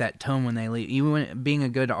to keep that tone when they leave. Being a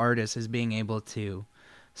good artist is being able to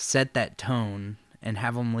set that tone and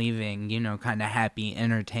have them leaving, kind of happy,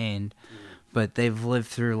 entertained, but they've lived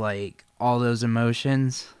through like all those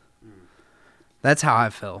emotions. That's how I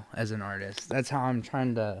feel as an artist. That's how I'm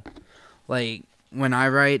trying to, like, when I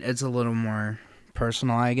write, it's a little more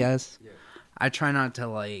personal, I guess. Yeah. I try not to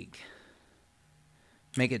like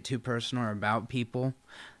make it too personal or about people.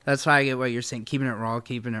 That's why I get what you're saying, keeping it raw,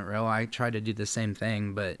 keeping it real. I try to do the same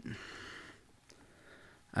thing, but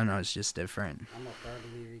I don't know, it's just different. I'm a firm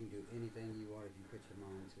believer you can do anything you want if you put your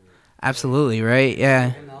mind to it. Absolutely, right?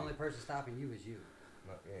 Yeah. And the only person stopping you is you.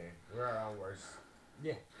 Yeah, we're our own worst.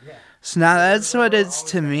 Yeah. So now that's what We're it's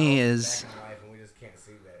always to that me old is, back in life, and we just can't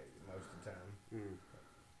see that most of the time.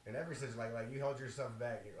 In every situation, like you hold yourself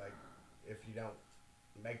back, like if you don't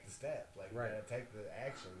make the step, like you gotta take the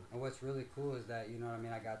action. And what's really cool is that, you know what I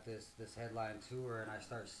mean, I got this headline tour, and I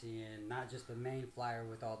start seeing not just the main flyer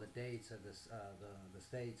with all the dates of this the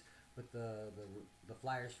states, but the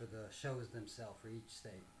flyers for the shows themselves for each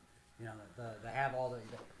state. You know, they have all the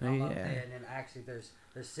I'm up there, and then actually there's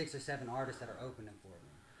 6 or 7 artists that are opening for me.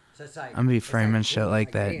 So it's like I'm gonna be framing shit cool.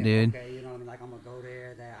 like that, damn, dude. Okay, you know what I mean? Like I'm gonna go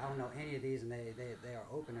there. I don't know any of these, and they are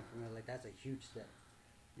opening for me. Like that's a huge step.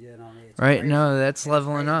 You know what I mean? It's Right? crazy. No, that's And it's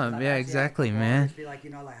leveling crazy 'cause up. I've Yeah, actually had exactly, people man. always be like,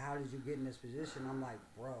 like, how did you get in this position? I'm like,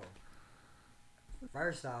 bro.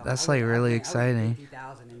 First off, That's, I like, went- really I went exciting.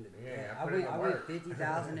 50,000 into Yeah, debt. I put in the I work. went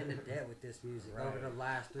 50,000 into debt with this music over the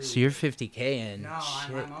last 3 So you're years. 50K in. No,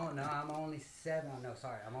 Shit. I'm only 7. No,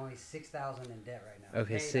 sorry, I'm only 6,000 in debt right now.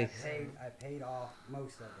 Okay, 6. I paid off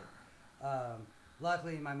most of it.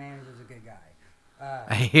 Luckily, my manager's a good guy.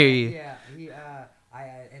 I hear you. Yeah,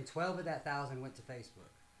 and 12 of that 1,000 went to Facebook.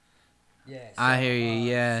 Yeah, I hear you,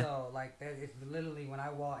 yeah. So like, it's literally when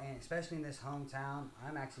I walk in, especially in this hometown,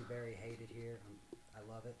 I'm actually very hated here.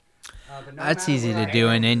 I love it. But no That's matter easy where to I do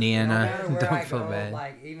go, in no Indiana. matter where I Don't feel go, bad.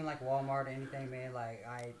 Like even like Walmart or anything, man. Like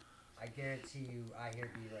I guarantee you, I hear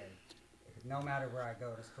B-Ray. No matter where I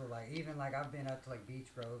go, it's cool. Like even like I've been up to like Beach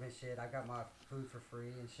Grove and shit. I got my food for free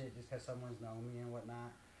and shit just because someone's known me and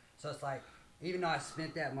whatnot. So it's like, even though I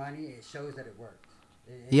spent that money, it shows that it worked.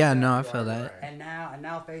 Yeah, does. no, I feel that. And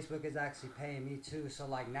now Facebook is actually paying me too. So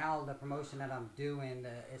like now the promotion that I'm doing,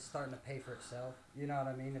 it's starting to pay for itself. You know what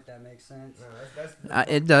I mean? If that makes sense. No, that's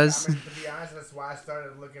It does. I mean, to be honest, that's why I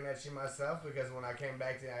started looking at you myself, because when I came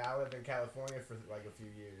back I lived in California for like a few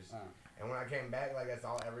years. And when I came back, like that's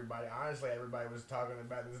all everybody. Honestly, everybody was talking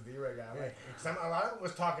about this D-Ray guy. Like a lot of them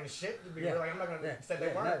was talking shit. To be real, like I'm not gonna say they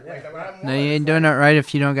weren't. No, you ain't doing it right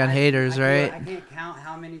if you don't got haters, right? I can't count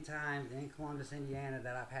how many times in Columbus, Indiana,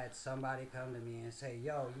 that I've had somebody come to me and say,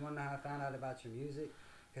 "Yo, you want to know how I found out about your music?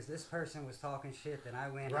 Because this person was talking shit, then I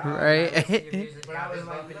went out Right. and I listened to your music, But I was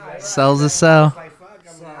like, bumping no, away." Sells a I sell. was like, fuck.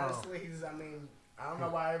 I mean, honestly, I don't know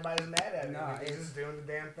why everybody's mad at me. No, He's just doing the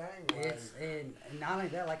damn thing. Like, and not only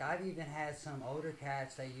that, like I've even had some older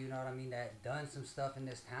cats that, you know what I mean, that done some stuff in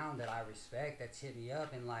this town that I respect, that's hit me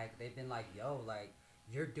up and like they've been like, yo, like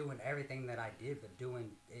you're doing everything that I did, but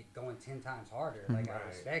doing it going 10 times harder. Like I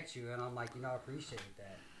respect you, and I'm like, you know, I appreciate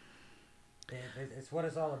that. It's what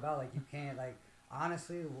it's all about. Like you can't, like,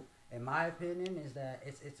 honestly, in my opinion, is that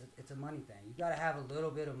it's a money thing. You gotta have a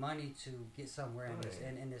little bit of money to get somewhere in this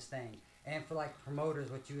in this thing. And for like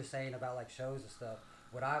promoters, what you were saying about like shows and stuff,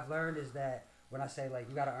 what I've learned is that when I say like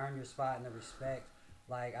you gotta earn your spot and the respect,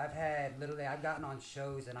 like I've gotten on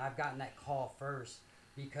shows and I've gotten that call first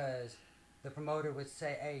because the promoter would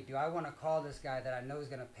say, hey, do I want to call this guy that I know is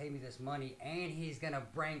going to pay me this money and he's going to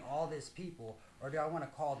bring all this people? Or do I want to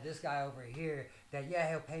call this guy over here that, yeah,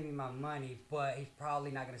 he'll pay me my money, but he's probably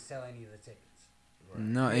not going to sell any of the tickets? Right.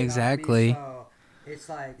 No, you exactly. know what I mean? So it's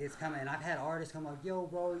like, it's coming. And I've had artists come like, yo,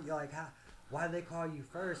 bro, you're like, why do they call you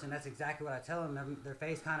first? And that's exactly what I tell them. Their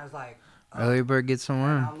face kind of is like, early bird gets some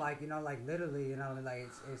worm. I'm like, you know, like literally, you know, like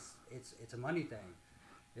it's a money thing.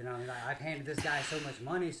 You know, like I've handed this guy so much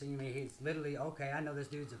money, so you mean he's literally, okay, I know this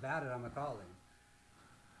dude's about it, I'm gonna call him.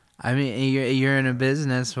 I mean, you're in a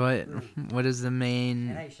business. What is the main?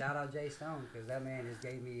 And hey, shout out Jay Stone, because that man has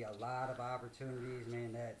gave me a lot of opportunities,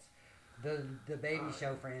 man. That's the baby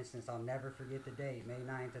show, for instance. I'll never forget the date, May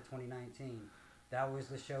 9th of 2019. That was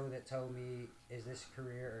the show that told me, is this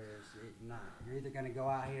career or is it not? You're either gonna go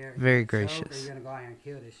out here and very choke, gracious, or you're gonna go out here and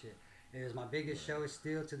kill this shit. It was my biggest show. It's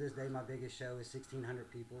still to this day my biggest show is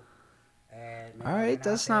 1,600 people. And man, all right,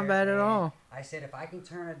 that's not bad at all. I said if I can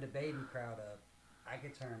turn the baby crowd up, I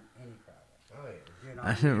can turn any crowd up. oh yeah, You know,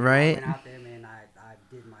 what I mean? Right? I went out there, man. I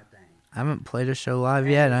did my thing. I haven't played a show live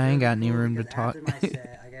yet. I ain't got any room to talk. After my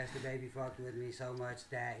set, I guess the baby fucked with me so much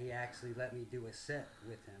that he actually let me do a set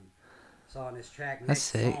with him. So on this track, next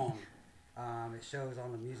song, it shows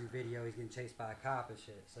on the music video he's getting chased by a cop and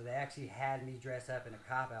shit. So they actually had me dress up in a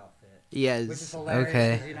cop outfit. Yes. Which is hilarious.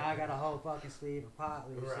 Okay. You know, I got a whole fucking sleeve of pot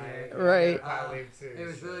leaves. Right. It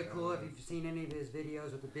was really cool. If you've seen any of his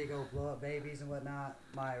videos with the big old blow up babies and whatnot,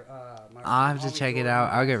 I'll have to check it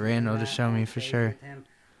out. I'll get Randall to show me for sure.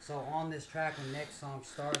 So on this track, when the next song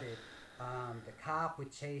started, the cop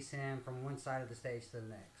would chase him from one side of the stage to the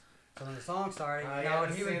next. So when the song started, you know,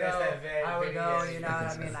 and he would go, I would go, you know what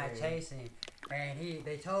I mean, like chase him. And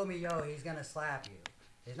they told me, yo, he's going to slap you.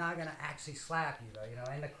 He's not going to actually slap you, though, you know.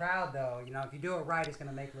 In the crowd, though, you know, if you do it right, it's going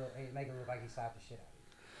to make it look like he slapped the shit out of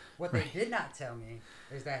you. What they did not tell me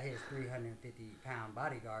is that his 350-pound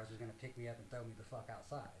bodyguards was going to pick me up and throw me the fuck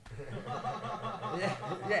outside.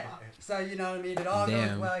 yeah. So, you know what I mean? It all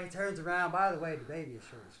goes well. He turns around. By the way, the baby is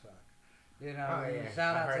short as fuck. You know,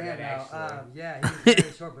 shout out to him, though. Yeah, he's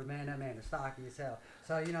very short, but man, that man is stocky as hell.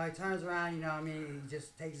 So, you know, he turns around, you know what I mean? He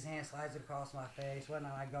just takes his hand, slides it across my face,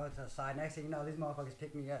 whatnot. I go to the side. Next thing you know, these motherfuckers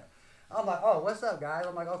pick me up. I'm like, oh, what's up, guys?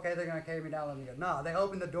 I'm like, okay, they're going to carry me down. Let me go. No, they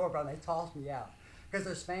opened the door, bro, and they tossed me out. Because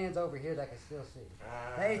there's fans over here that can still see.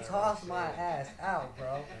 They tossed my ass out,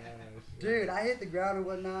 bro. Dude, I hit the ground and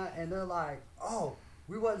whatnot, and they're like, oh,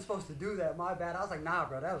 we wasn't supposed to do that, my bad. I was like, nah,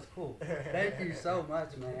 bro, that was cool. Thank you so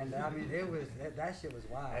much, man. I mean, that shit was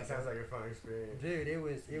wild. That sounds like a fun experience. Dude,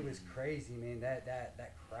 it was crazy, man,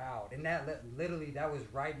 that crowd. And that literally, that was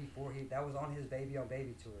right before that was on his Baby on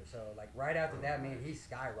Baby tour. So, like, right after that, man, he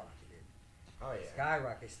skyrocketed. Oh, yeah.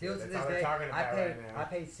 Skyrocketed. Still to this day, I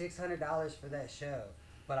paid $600 for that show.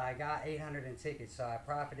 But I got 800 in tickets, so I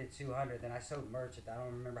profited 200. Then I sold merch. I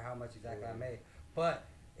don't remember how much exactly I made. But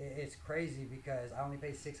it's crazy because I only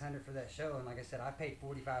paid $600 for that show, and like I said, I paid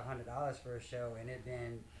 $4,500 for a show, and it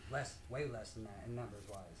been way less than that in numbers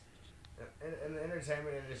wise. In the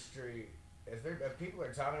entertainment industry, if people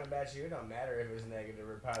are talking about you, it don't matter if it's negative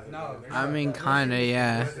or positive. No, I mean, kind of,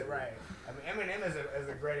 yeah. Right. I mean, Eminem is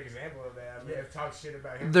a great example of that. I mean, they've talked shit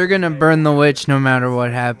about him. They're gonna burn the witch no matter what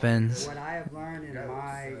happens. What I have learned in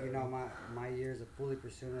my years of fully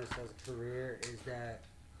pursuing this as a career is that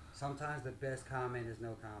sometimes the best comment is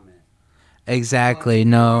no comment. Exactly.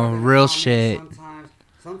 No, real shit.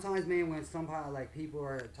 Sometimes, man, when somehow like people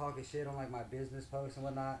are talking shit on like my business posts and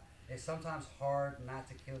whatnot, it's sometimes hard not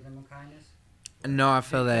to kill them with kindness. No, I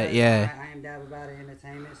feel that, yeah. I am dab about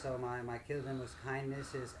entertainment, so my kill them with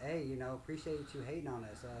kindness is, hey, you know, appreciate you hating on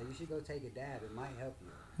us. You should go take a dab. It might help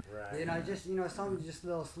you. Right. You know, just something just a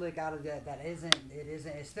little slick out of that isn't.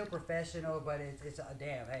 It's still professional, but it's a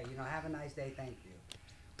damn. Hey, you know, have a nice day. Thank you.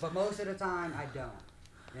 But most of the time, I don't.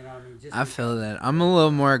 You know what I mean? I feel that. I'm a little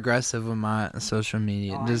more aggressive with my social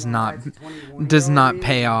media. It does not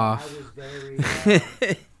pay off. I was very.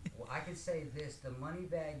 Well, I can say this: the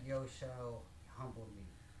Moneybag Yo show humbled me.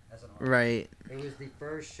 as an artist. Right. It was the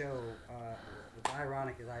first show. What's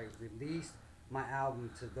ironic is I released my album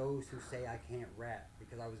to those who say I can't rap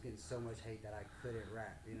because I was getting so much hate that I couldn't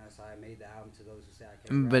rap. You know, so I made the album to those who say I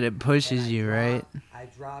can't rap. But it pushes you, right? I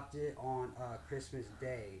dropped it on Christmas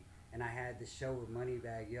Day, and I had the show with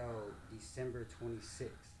Moneybagg Yo December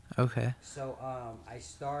 26th. Okay. So I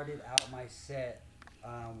started out my set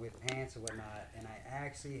with pants and whatnot, and I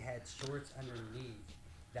actually had shorts underneath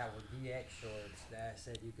that were DX shorts that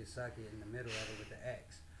said you could suck it in the middle of it with the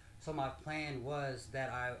X. So my plan was that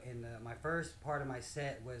my first part of my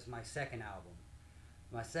set was my second album.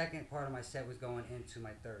 My second part of my set was going into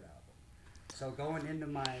my third album. So going into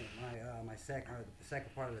my second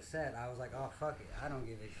part of the set, I was like, oh fuck it, I don't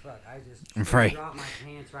give a fuck. I just dropped my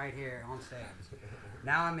pants right here on stage.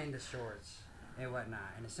 Now I'm into shorts and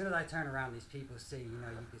whatnot. And as soon as I turn around, these people see, you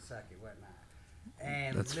can suck it, whatnot.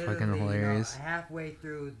 And that's fucking hilarious. Halfway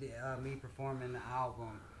through me performing the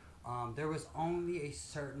album, there was only a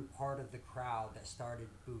certain part of the crowd that started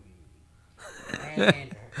booing me.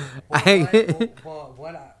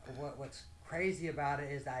 What's crazy about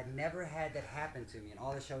it is I never had that happen to me in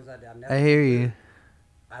all the shows I did. I hear you.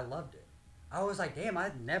 I loved it. I was like, damn,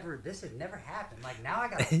 this had never happened. Like, now I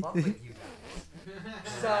gotta fuck with you guys.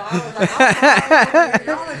 So I was like,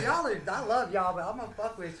 I love y'all, but I'm gonna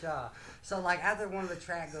fuck with y'all. So like after one of the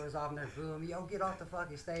track goes off and they're booing me, yo, get off the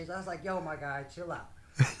fucking stage. I was like, yo, my guy, chill out.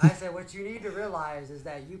 I said, what you need to realize is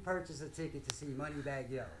that you purchased a ticket to see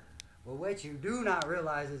Moneybagg Yo. But what you do not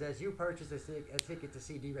realize is that you purchased a ticket to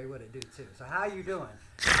see D-Ray What It Do too. So how you doing?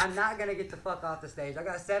 I'm not gonna get the fuck off the stage. I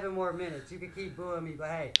got 7 more minutes. You can keep booing me, but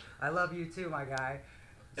hey, I love you too, my guy.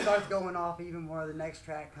 Starts going off even more. The next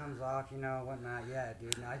track comes off, whatnot. Yeah,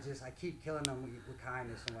 dude. And I keep killing them with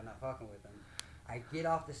kindness and whatnot, fucking with them. I get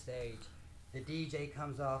off the stage. The DJ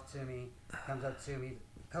comes up to me. A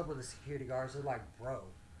couple of the security guards are like, bro,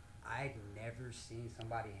 I've never seen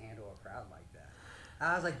somebody handle a crowd like that.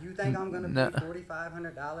 I was like, you think I'm gonna pay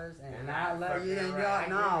 $4,500 and not let you in?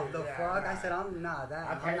 No, the fuck. I said, I'm not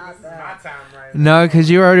that. I'm not that. My time right No, because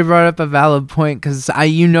you already brought up a valid point. Because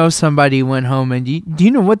somebody went home and do you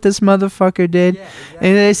know what this motherfucker did? Yeah, exactly.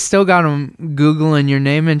 And they still got him googling your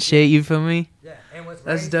name and shit. You feel me? Yeah, and what's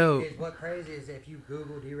That's crazy dope. What's crazy is if you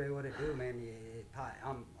Google D-Ray What It Do, man,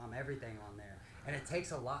 I'm everything on there, and it takes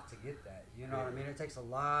a lot to get that. You know what I mean? It takes a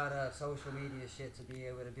lot of social media shit to be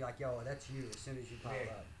able to be like, yo, that's you as soon as you pop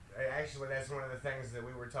up. Actually, that's one of the things that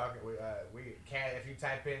we were talking. If you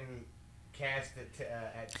type in cast at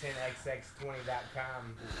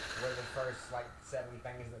 10xx20.com, we're the first 7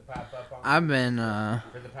 things that pop up on. I've been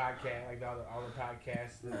for the podcast, like all the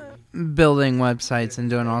podcasts. Building websites and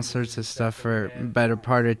doing all sorts of stuff for a better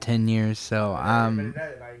part of 10 years. So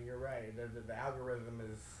you're right. The algorithm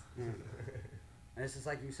is. And it's just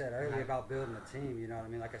like you said earlier about building a team, you know what I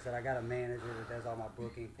mean? Like I said, I got a manager that does all my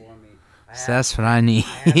booking for me. So that's what I need. I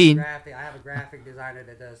have a graphic designer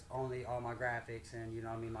that does only all my graphics and,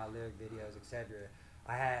 my lyric videos, etc.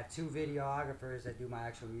 I have 2 videographers that do my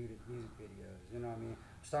actual music videos, you know what I mean?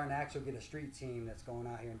 I'm starting to actually get a street team that's going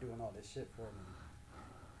out here and doing all this shit for me.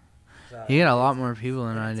 So you got a lot more people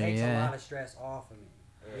than I do, It takes a yeah. lot of stress off of me.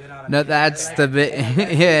 You know what I No, mean? that's the bit.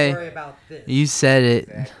 Yeah, worry about this. you said it.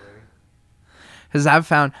 Exactly. Because I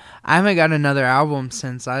haven't got another album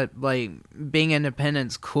since being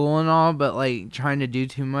independent's cool and all, but trying to do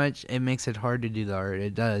too much, it makes it hard to do the art.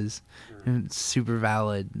 It does. And it's super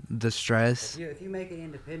valid. The stress. If you make it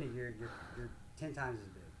independent, you're 10 times as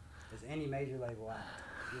big as any major label out.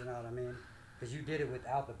 You know what I mean? Because you did it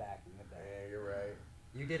without the backing of that. Yeah, you're right.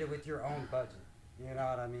 You did it with your own budget. You know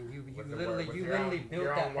what I mean? You literally built your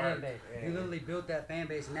that own fan work. base. Yeah. You literally built that fan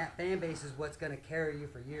base, and that fan base is what's gonna carry you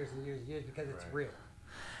for years and years and years because it's real.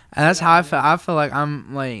 And that's how I feel. I feel like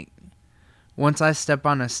I'm once I step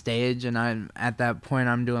on a stage and I'm at that point,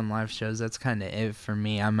 I'm doing live shows. That's kind of it for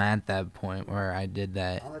me. I'm at that point where I did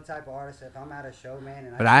that. I'm the type of artist if I'm at a show, man,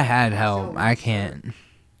 and But I had help. I can't.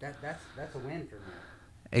 That's a win for me.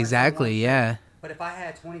 Exactly. Yeah. But if I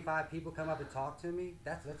had 25 people come up and talk to me,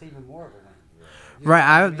 that's even more of a win.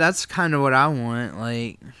 Right, that's kind of what I want.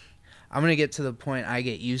 I'm gonna get to the point I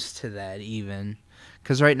get used to that even,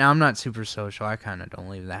 because right now I'm not super social. I kind of don't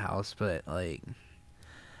leave the house, but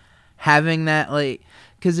having that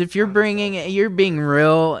because if you're being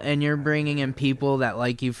real and you're bringing in people that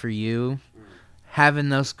like you for you, having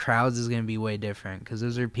those crowds is gonna be way different because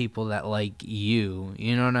those are people that like you.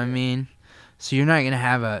 You know what I mean? So you're not gonna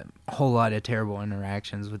have a whole lot of terrible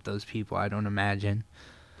interactions with those people. I don't imagine.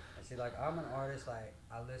 See, I'm an artist, I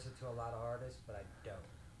listen to a lot of artists, but I don't.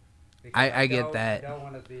 I get that. I don't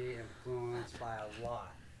want to be influenced by a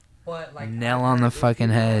lot. But like Nail I've on heard the there's fucking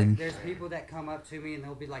people, head. Like, there's people that come up to me and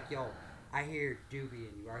they'll be like, "Yo, I hear Doobie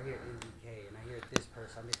in you, or I hear NBK, and I hear this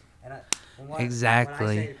person." I mean, and when I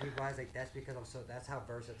Exactly. say to people, I was like, "That's because that's how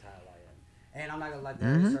versatile I am." And I'm not gonna lie,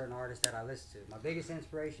 there are certain artists that I listen to. My biggest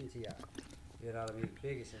inspiration, T.I. You know what I mean?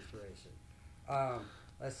 Biggest inspiration.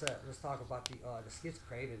 Let's talk about the Skits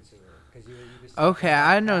Craven tour, because you was talking Okay, about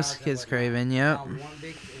I know crowds and Skits whatnot. Craven. Yep.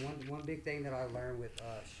 One big thing that I learned with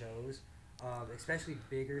shows, especially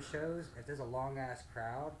bigger shows, if there's a long ass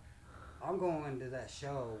crowd, I'm going to that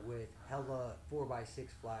show with hella 4x6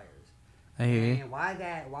 flyers. I hear you. And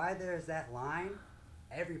why there's that line,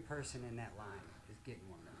 every person in that line is getting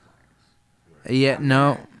one of them flyers. Yeah. I mean,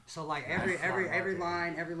 No. so like every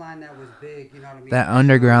line that was big, you know what I mean? That Shows,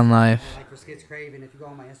 underground life. Like for Skits Craven, if you go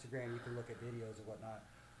on my Instagram, you can look at videos and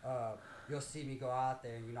whatnot. You'll see me go out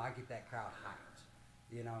there, and I get that crowd hyped.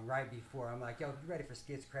 And right before I'm like, "Yo, if you ready for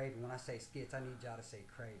Skits Craven?" When I say Skits, I need y'all to say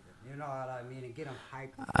Craven. You know what I mean? And get them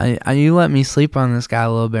hyped. You let me sleep on this guy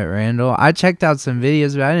a little bit, Randall. I checked out some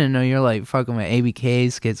videos, but I didn't know you're like fucking with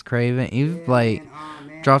ABK, Skits Craven. You've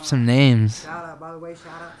Man, dropped some names. Shout out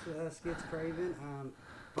to Skits Craven.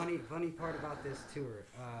 Funny part about this tour.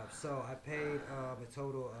 So I paid a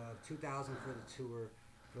total of $2,000 for the tour,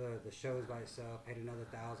 for the shows by itself. Paid another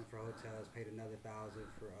 $1,000 for hotels. Paid another $1,000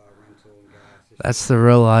 for rental and gas. That's the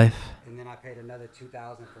real life. And then I paid another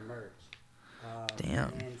 $2,000 for merch.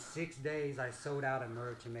 Damn. In 6 days, I sold out of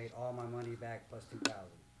merch and made all my money back plus $2,000.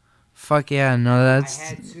 Fuck yeah, no, I that's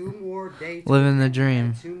had 2 more dates. living the with him. I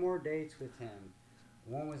dream. had 2 more dates with him.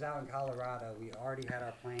 One was out in Colorado. We already had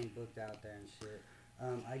our plane booked out there and shit.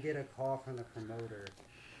 I get a call from the promoter,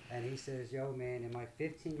 and he says, "Yo, man, in my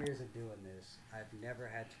 15 years of doing this, I've never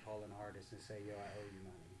had to call an artist and say, 'Yo, I owe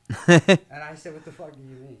you money.'" And I said, "What the fuck do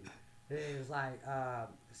you mean?" He was like,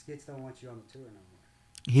 "Skits don't want you on the tour no more."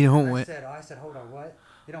 He don't I win. said, "Hold on, what?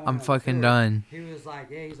 He don't want I'm me on the fucking tour." done. He was like,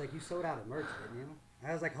 "Yeah." He's like, "You sold out of merch, didn't you?"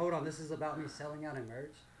 I was like, "Hold on, this is about me selling out of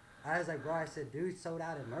merch." I was like, "Bro," I said, "Dude sold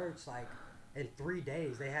out of merch like in 3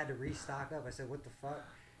 days. They had to restock up." I said, "What the fuck?"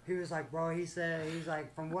 He was like, "Bro," he's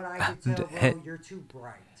like, "From what I could tell, bro, you're too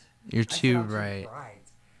bright." You're I said, too "I'm bright.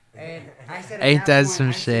 And I said, Ain't that some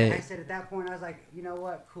I shit? said at that point, I was like, "You know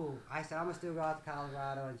what? Cool." I said, "I'm gonna still go out to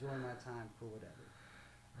Colorado, enjoy my time, cool, whatever."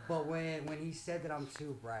 But when he said that I'm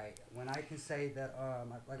too bright, when I can say that,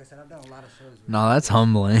 like I said, I've done a lot of shows. With No, that's artists.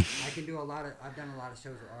 humbling. I've done a lot of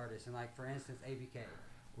shows with artists, and like for instance, ABK.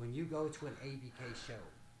 When you go to an ABK show,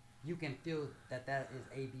 you can feel that is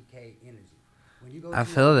ABK energy. When you go I to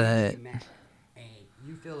feel a that. Luigi Mac, and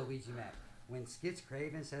you feel a Luigi Mac. When Skits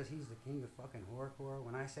Craven says he's the king of fucking horrorcore,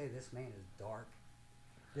 when I say this man is dark,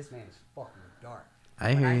 this man is fucking dark.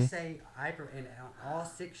 I hear you. I say, in all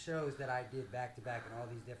 6 shows that I did back to back in all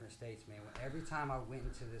these different states, man, every time I went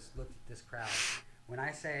into looked at this crowd, when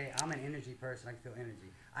I say I'm an energy person, I can feel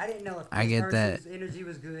energy. I didn't know if this person's energy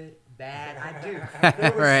was good, bad. I do.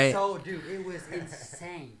 It was Right. dude, it was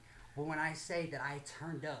insane. But when I say that I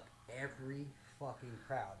turned up every fucking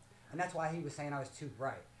crowd, and that's why he was saying I was too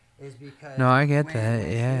bright, is because No, I get when that,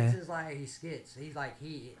 Skits is like, he skits. He's like,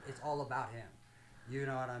 it's all about him. You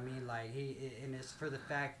know what I mean? Like, and it's for the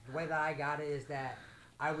fact, the way that I got it is that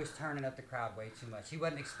I was turning up the crowd way too much. He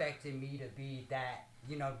wasn't expecting me to be that,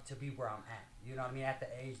 to be where I'm at. You know what I mean? At the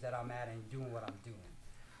age that I'm at and doing what I'm doing.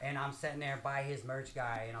 And I'm sitting there by his merch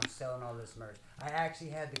guy and I'm selling all this merch. I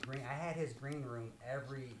actually had his green room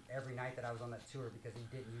every night that I was on that tour because he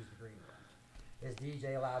didn't use the green room. His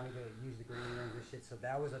DJ allowed me to use the green rooms and shit, so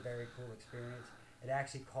that was a very cool experience. It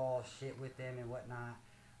actually caused shit with them and whatnot.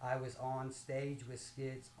 I was on stage with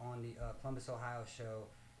Skits on the Columbus, Ohio show,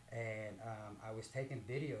 and I was taking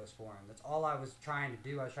videos for him. That's all I was trying to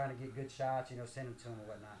do. I was trying to get good shots, send them to him and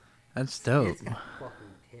whatnot. That's dope. Skits got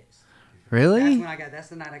fucking pissed. Really? That's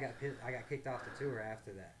the night I got pissed. I got kicked off the tour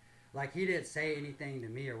after that. Like, he didn't say anything to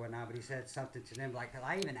me or whatnot, but he said something to them. Like,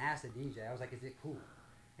 I even asked the DJ. I was like, "Is it cool?"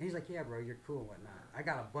 And he's like, "Yeah, bro, you're cool and whatnot." I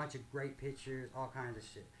got a bunch of great pictures, all kinds of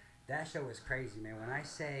shit. That show was crazy, man. When I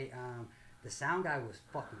say the sound guy was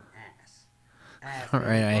fucking ass.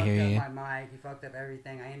 Right, I hear you. He fucked up my mic. He fucked up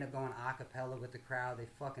everything. I ended up going a cappella with the crowd. They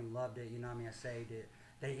fucking loved it. You know what I mean? I saved it.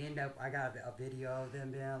 I got a video of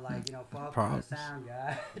them being like, fuck the sound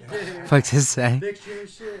guy. Fuck to say. Fix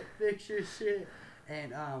your shit.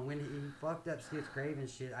 And when he fucked up Skits Craven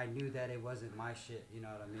shit, I knew that it wasn't my shit. You know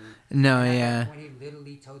what I mean? No, and yeah. When he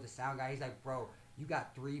literally told the sound guy, he's like, "Bro, you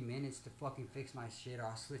got 3 minutes to fucking fix my shit, or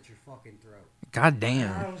I'll slit your fucking throat." God And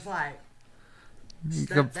damn. I was like,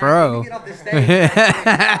 Bro. Get off the stage.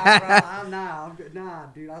 I'm good. Nah,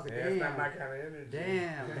 dude. I was like, Yeah, damn. it's not my kind of energy.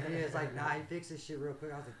 Damn. He was like, nah, he fixed this shit real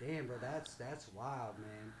quick. I was like, damn, bro, that's wild,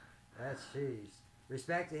 man. That's jeez.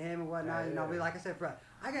 respect to him and whatnot. You know, but like I said, bro,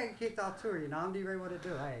 I got kicked off tour. You know, I'm D-Ray. What to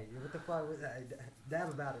do? Hey, what the fuck? Dab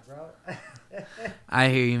about it, bro. I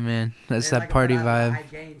hear you, man. That's And that party I vibe. I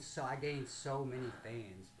gained so many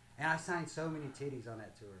fans, and I signed so many titties on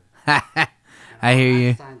that tour. I hear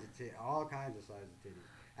you. All kinds of sizes of titties.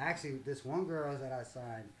 Actually, this one girl that I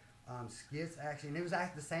signed, Skits actually, and it was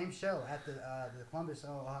at the same show at the Columbus,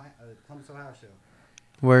 Ohio show.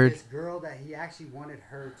 Word. This girl that he actually wanted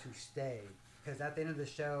her to stay. Because at the end of the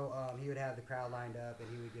show, he would have the crowd lined up and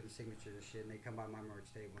he would give them signatures and shit, and they'd come by my merch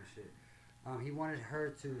table and shit. He wanted her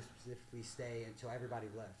to specifically stay until everybody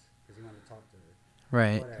left because he wanted to talk to her.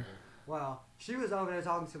 Right. Whatever. Well, she was over there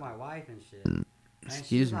talking to my wife and shit. And Excuse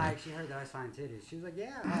she was me. like, she heard that I signed titties. She was like,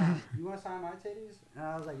 yeah, you want to sign my titties? And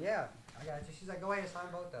I was like, yeah, I got you. She's like, go ahead and sign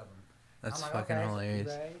both of them. That's I'm like, fucking okay, hilarious.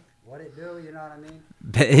 So what it do, you know what I mean?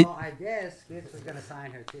 Bet. Well, I guess Skits was going to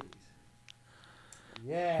sign her titties.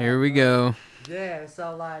 Yeah. Here we bro. go. Yeah,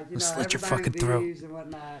 so like, you Let's know, slit your everybody fucking throat. leaves and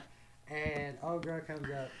whatnot, and old girl comes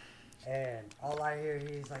up, and all I hear,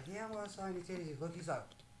 he's like, yeah, I'm gonna sign your titties. He's like,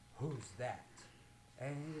 who's that?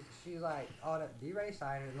 And she's like, oh, that D-Ray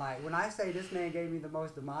signed it. And like, when I say this man gave me the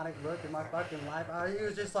most demonic look in my fucking life, he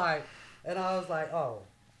was just like, and I was like, oh,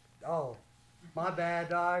 my bad,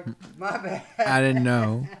 dog, my bad. I didn't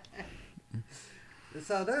know.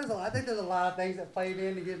 So I think there's a lot of things that played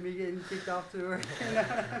in to get me getting kicked off tour. You know what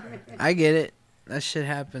I mean? I get it. That shit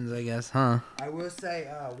happens, I guess, huh? I will say,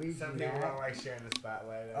 Ouija Some people Mac. don't like sharing the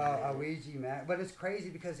spotlight. Ouija Mac, but it's crazy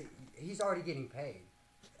because he's already getting paid.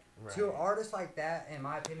 Right. To artists like that, in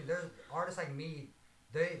my opinion, there's artists like me.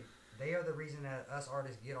 They are the reason that us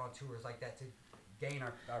artists get on tours like that to gain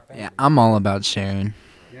our fame. Yeah, I'm all about sharing.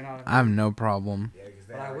 You know what I have no problem. Yeah, 'cause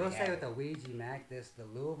they But I will already say have with it. the Ouija Mac, the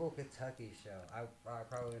Louisville, Kentucky show, I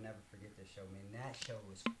probably will never forget this show, man. That show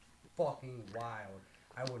was fucking wild.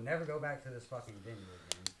 I will never go back to this fucking venue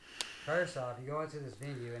again. First off, you go into this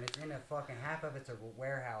venue and it's in a fucking, half of it's a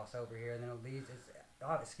warehouse over here, and then it leads,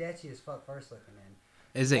 it's sketchy as fuck first looking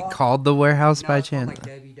in. Is it called The Warehouse by it's called, chance?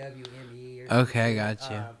 like WWME or some Okay, shit.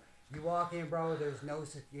 got you. You walk in, bro, there's no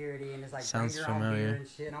security, and it's like, Sounds bring your own familiar. beer and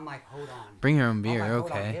shit. And I'm like, hold on. Bring your own I'm beer, like,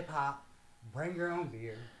 hold on, okay. hip hop, bring your own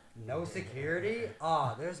beer. No security?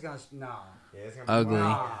 Oh, there's gonna no. Yeah, it's gonna be Ugly. wild.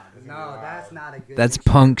 Nah, It's gonna be no, wild. that's not a good. That's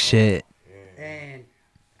intro, punk bro. shit. Yeah. And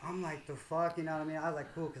I'm like, the fuck, you know what I mean? I was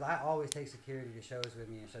like, cool, because I always take security to shows with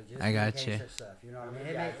me and so just I in got case you. of stuff, you know what I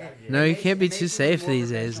mean? Yeah, No, you makes- can't be makes too you look safe more these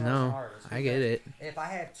days. professional as an No, artist, I get because it. If I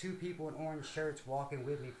have two people in orange shirts walking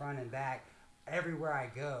with me front and back everywhere I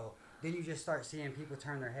go, then you just start seeing people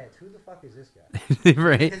turn their heads. Who the fuck is this guy?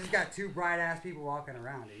 Right? Because he's got two bright ass people walking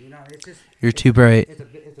around it. You know, it's just You're too bright. It's a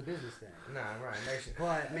business thing. Nah, right. Makes you,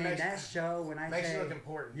 But it man, makes, that show when I makes say you look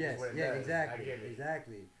important. yes, is what it yeah, does. exactly, I get it.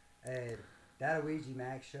 exactly. And that Ouija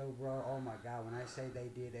Max show, bro. Oh my god, when I say they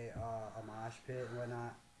did a mosh pit and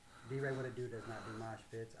whatnot, D-Ray what a dude does not do mosh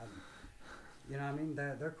pits. You know what I mean?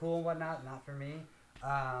 They're cool and whatnot. Not for me.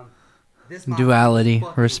 This mosh pit was Duality,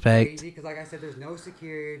 fucking respect. Because like I said, there's no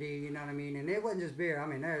security. You know what I mean? And it wasn't just beer. I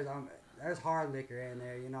mean, there's hard liquor in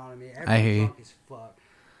there. You know what I mean? I hear you. Drunk as fuck.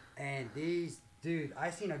 And dude,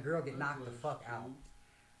 I seen a girl get knocked the fuck out.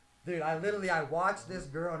 Dude, I watched this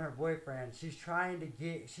girl and her boyfriend. She's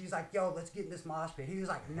like, yo, let's get in this mosh pit. He was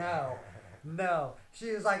like, no.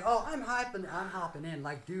 She was like, oh, I'm hopping in.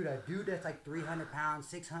 Like, dude, a dude that's like 300 pounds,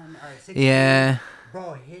 600, or 600. Yeah.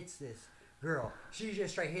 Bro, hits this girl. She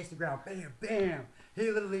just straight hits the ground. Bam, bam. He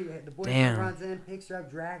literally, the boyfriend Damn. runs in, picks her up,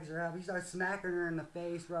 drags her up. He starts smacking her in the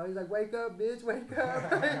face, bro. He's like, wake up, bitch, wake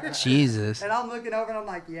up. Jesus. And I'm looking over and I'm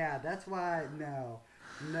like, yeah, that's why, no.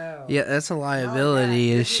 Yeah, that's a liability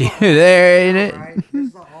No, yeah, issue this is there, ain't it? Right? This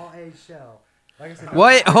is an all-age show. Like I said,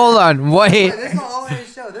 Wait, hold on, wait. This is an all-age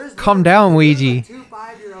show. There's Calm literally- down, there's Ouija. like 2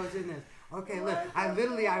 5-year-olds in this. Okay, look,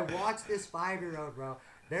 I watched this 5-year-old, bro.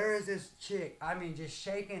 There is this chick, I mean, just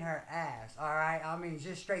shaking her ass, all right? I mean,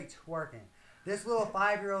 just straight twerking. This little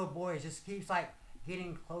 5-year-old boy just keeps, like,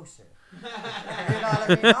 getting closer. You know what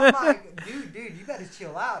I mean? I'm like, dude, you better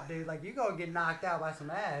chill out, dude. Like, you gonna get knocked out by some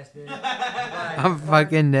ass, dude. Like, I'm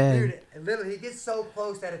fucking dead. Dude, literally, he gets so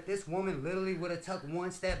close that if this woman literally would have took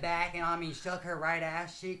one step back and, I mean, shook her right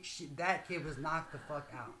ass cheek, that kid was knocked the fuck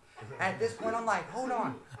out. At this point, I'm like, hold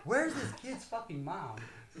on. Where's this kid's fucking mom?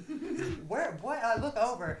 What? I look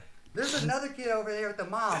over. There's another kid over there with the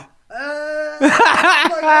mom.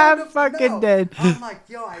 I'm fucking dead. I'm like,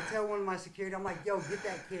 yo, I tell one of my security, I'm like, yo, get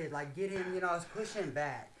that kid. Like, get him, I was pushing him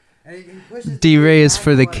back. And he pushes D-Ray kid is back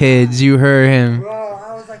for the and whatnot. kids. You heard him. Bro,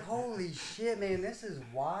 I was like, holy shit, man, this is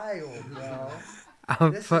wild, bro.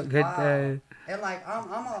 I'm This is fucking wild. dead. And like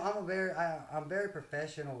I'm very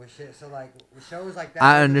professional with shit. So like with shows like that, I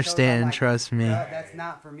those are shows I'm understand. like, Trust me. That's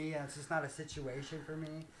not for me. It's just not a situation for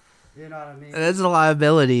me. You know what I mean? That's a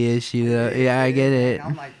liability issue, though. It Yeah, I is, get man. it.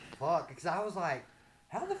 I'm like, fuck, because I was like,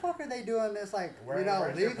 how the fuck are they doing this? Like, Where's your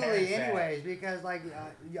legally, parents at? anyways. Because like,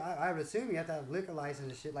 I would assume you have to have liquor license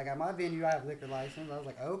and shit. Like at my venue, I have liquor license. I was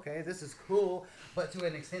like, okay, this is cool, but to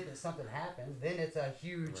an extent that something happens, then it's a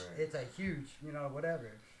huge,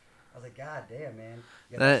 whatever. I was like, God damn, man.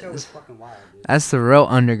 Yeah, that show was fucking wild, dude. That's the real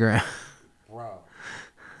underground. Bro.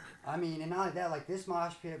 I mean, and not only that, like this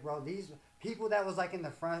mosh pit, bro, these people that was like in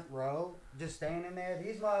the front row, just standing there,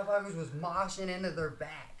 these motherfuckers was moshing into their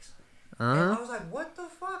backs. And I was like, what the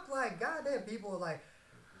fuck? Like, goddamn, people were like,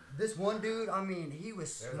 this one dude, I mean, he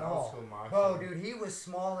was small. Bro, dude, he was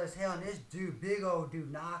small as hell. And this dude, big old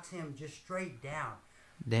dude, knocks him just straight down.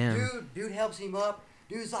 Damn. Dude helps him up.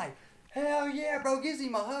 Dude's like, hell yeah, bro, gives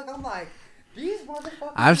him a hug. I'm like, these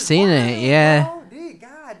motherfuckers. I've is seen wild, it, yeah. Bro. Dude,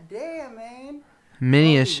 goddamn, man. Many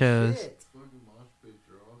Holy a shows. shit.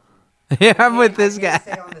 Yeah, I'm with I this can guy.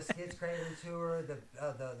 say on the Skids Craven tour, the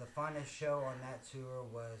funnest show on that tour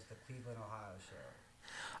was the Cleveland, Ohio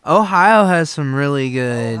show. Ohio has some really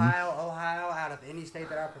good. Ohio, out of any state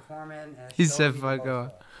that I perform in. He has said, showed me the "Fuck most off."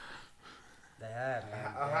 love. They have, man.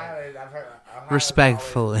 Ohio, I've heard. Ohio's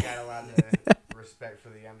Respectfully. always got a lot of respect for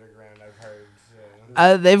the underground. I've heard.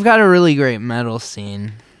 So. They've got a really great metal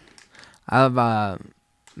scene. I've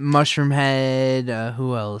Mushroom Head.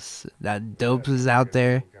 Who else? That Dope is out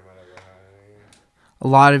there. A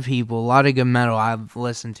lot of people, a lot of good metal I've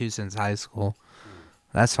listened to since high school.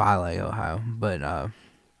 That's why I like Ohio. But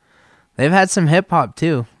they've had some hip hop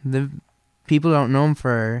too. People don't know them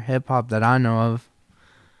for hip hop that I know of.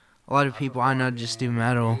 A lot of people I know just do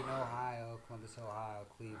metal. Dayton, Ohio, Columbus, Ohio,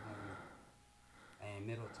 Cleveland, and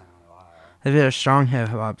Middletown, Ohio. They've got a strong hip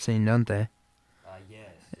hop scene, don't they? Yes.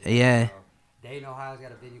 Yeah. Dayton, Ohio's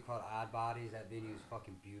got a venue called Odd Bodies. That venue is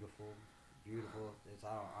fucking beautiful. Beautiful. It's I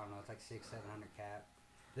don't know. It's like 600-700 cap.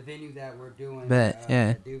 The venue that we're doing, Yeah.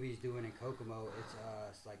 that Doobie's doing in Kokomo,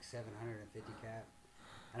 it's like 750 cap.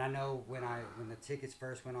 And I know when the tickets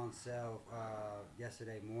first went on sale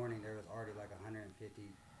yesterday morning, there was already like 150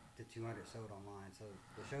 to 200 sold online. So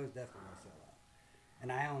the show's definitely gonna sell out.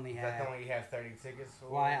 And I only have. That's only you have 30 tickets for.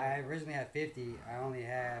 Well, I originally had 50. I only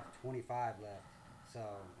have 25 left. So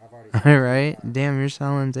I've already. All right. Damn, you're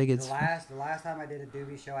selling tickets. The last time I did a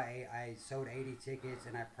Doobie show, I sold 80 tickets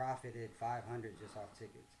and I profited 500 just off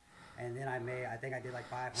tickets. And then I think I did like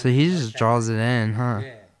 500. So he just draws it in, huh?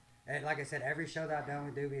 Yeah. And like I said, every show that I've done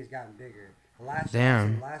with Doobie has gotten bigger. The last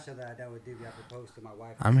show that I done with Doobie, I proposed to my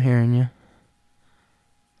wife. I'm hearing you.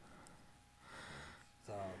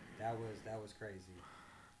 So that was crazy.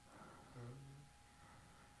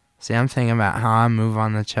 See, I'm thinking about how I move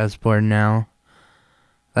on the chessboard now.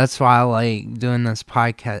 That's why I like doing this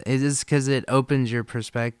podcast. It is because it opens your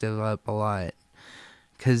perspective up a lot.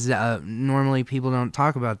 Because normally people don't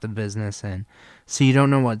talk about the business, and so you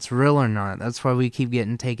don't know what's real or not. That's why we keep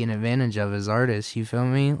getting taken advantage of as artists. You feel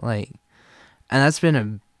me? Like, and that's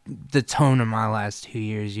been the tone of my last 2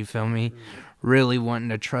 years. You feel me? Really wanting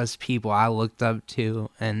to trust people I looked up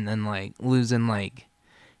to, and then like losing like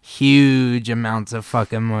huge amounts of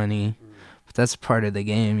fucking money. But that's part of the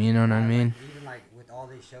game. You know what I mean? Even like with all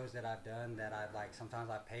these shows that I've done, that I've like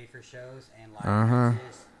sometimes I paid for shows, and like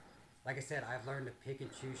like I said, I've learned to pick and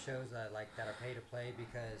choose shows that are pay to play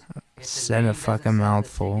because if Said a fucking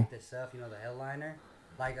mouthful. Itself, the headliner.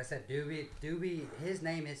 Like I said, Doobie, his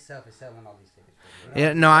name itself is selling all these tickets.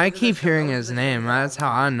 Yeah, no, I keep hearing his name. That's how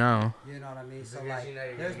I know. You know what I mean? So Because like, you know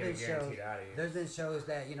you're there's gonna been get a shows. guaranteed audience. There's been shows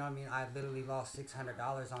that I literally lost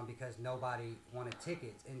 $600 on because nobody wanted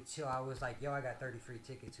tickets until I was like, yo, I got 30 free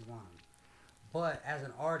tickets. Who want them? But as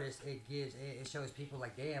an artist, it shows people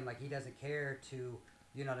like, damn, like he doesn't care to.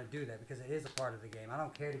 To do that because it is a part of the game. I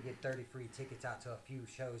don't care to get 30 free tickets out to a few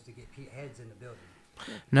shows to get heads in the building.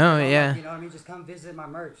 No, yeah. Like, you know what I mean? Just come visit my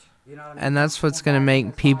merch. You know what I mean? And that's what's Come gonna by, make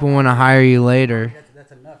that's people fine. want to hire you later.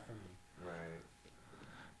 That's enough for me. Right.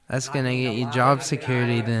 That's And gonna I get think a you lot job of-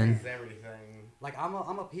 security then. Everything. Like I'm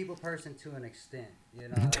a people person to an extent.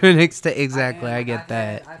 To an extent, exactly. I get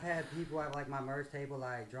that. I've had people at like my merch table,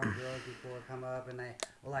 like drunk girls before, come up and they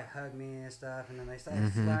will like hug me and stuff, and then they start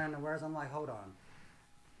slurring the words. I'm like, hold on.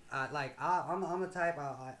 I'm the type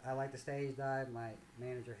I like the stage dive. My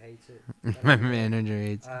manager hates it. My manager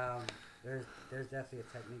hates. There's definitely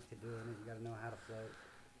a technique to doing it. You got to know how to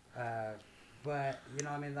float. But you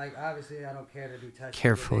know, what I mean, like obviously, I don't care to do touch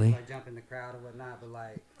Carefully. like jump in the crowd or whatnot. But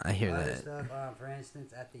like I hear other that. stuff, for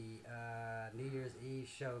instance, at the New Year's Eve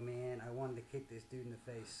show, man, I wanted to kick this dude in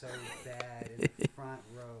the face so bad in the front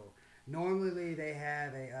row. Normally, they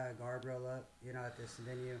have a guardrail up, you know, at this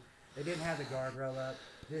venue. They didn't have the guardrail up.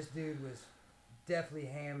 This dude was definitely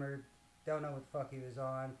hammered. Don't know what the fuck he was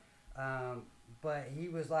on. But he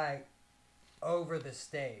was like over the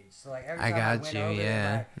stage. So like every I time got went you, over yeah.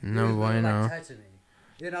 there, like, he No was literally, bueno. like touching me.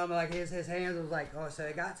 You know, like his hands was like, oh, so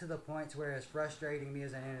it got to the point to where it's frustrating me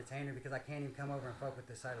as an entertainer because I can't even come over and fuck with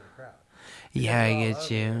this side of the crowd. Yeah, I All get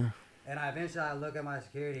over you. it. And I eventually look at my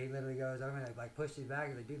security. He literally goes over and like pushed me back.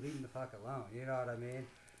 He's like, dude, leave me the fuck alone. You know what I mean?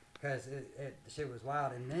 Because the shit was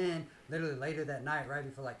wild. And then literally later that night, right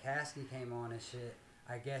before like Caskey came on and shit,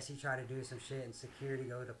 I guess he tried to do some shit and security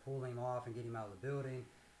go to pull him off and get him out of the building.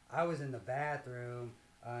 I was in the bathroom.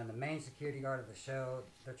 And the main security guard of the show,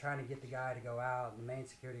 they're trying to get the guy to go out. The main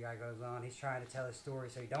security guy goes on. He's trying to tell his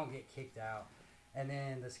story so he don't get kicked out. And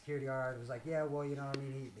then the security guard was like, yeah, well, you know what I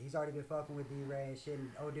mean? He's already been fucking with D-Ray and shit.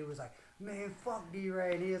 And old dude was like, man, fuck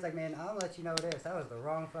D-Ray. And he was like, man, I'll let you know this. That was the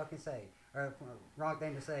wrong fucking say. Or wrong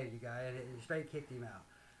thing to say, you guy. And it straight kicked him out.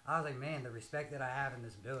 I was like, man, the respect that I have in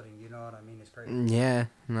this building, you know what I mean? Is crazy. Yeah,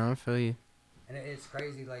 no, I feel you. And it's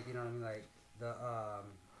crazy, like, you know what I mean? Like, the,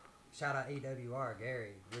 shout out AWR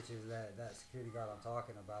Gary, which is that security guard I'm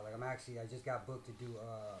talking about. Like I just got booked to do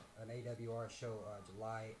an AWR show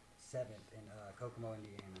July 7th in Kokomo,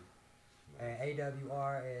 Indiana. And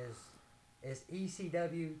AWR is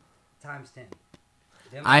ECW times 10.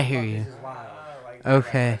 Them I hear you. motherfuckers is wild. Like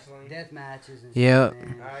Okay. wrestling. Death matches and Yep. shit,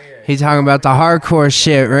 man. Oh, yeah. He talking about the hardcore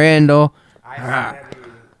shit, Randall. I don't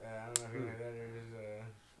know who that is.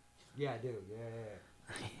 Yeah, dude. Yeah.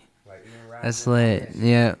 Like Ian That's Roberts. lit.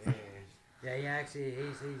 Yeah. Yeah, he actually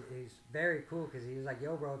he's very cool because he was like,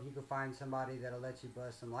 yo, bro, if you could find somebody that'll let you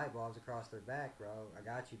bust some light bulbs across their back, bro, I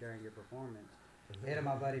got you during your performance. Hit him,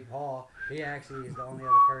 my buddy Paul. He actually is the only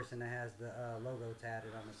other person that has the logo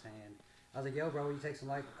tatted on his hand. I was like, yo, bro, will you take some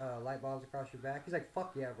light bulbs across your back? He's like,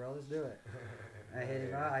 fuck yeah, bro, let's do it. I hit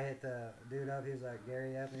him up. I hit the dude up. He was like,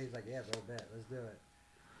 Gary up, and he's like, yeah, bro, bet, let's do it.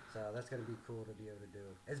 So that's gonna be cool to be able to do.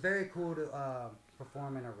 It's very cool to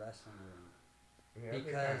perform in a wrestling ring. Yeah,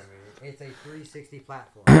 Because it's a 360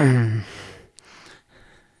 platform.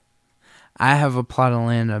 I have a plot of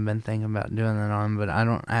land I've been thinking about doing that on, but I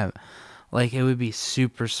don't have. Like, it would be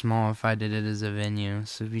super small if I did it as a venue.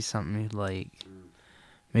 So it'd be something you'd like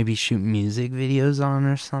maybe shoot music videos on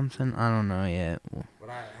or something. I don't know yet. What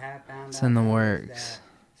I have found It's out in the though is works. that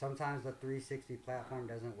sometimes the 360 platform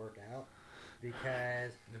doesn't work out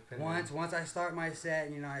because once I start my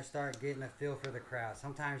set, you know, I start getting a feel for the crowd.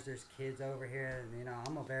 Sometimes there's kids over here, and you know,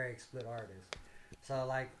 I'm a very split artist. So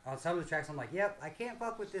like on some of the tracks, I'm like, yep, I can't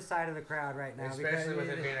fuck with this side of the crowd right now. Especially with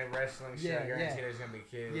it being a wrestling show, I guarantee there's gonna be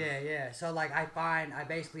kids. Yeah. So like I find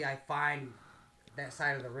that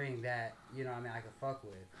side of the ring that, you know, I mean, I can fuck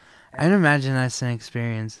with. And I'd imagine that's an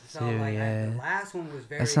experience too. so like Yeah. the last one was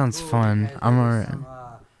very That sounds cool fun. because I'm there was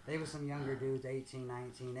alright. they was some younger dudes, 18,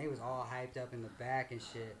 19. They was all hyped up in the back and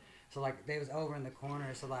shit. So like they was over in the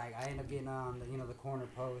corner. So like I ended up getting on the corner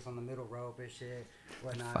post on the middle rope and shit,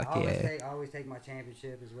 whatnot. Fuck I always take my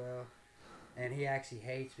championship as well. And he actually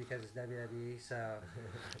hates because it's WWE. So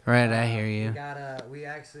Right, I hear you.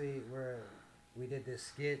 we did this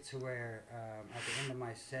skit to where at the end of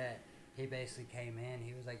my set, he basically came in.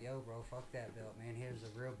 He was like, yo, bro, fuck that belt, man. Here's the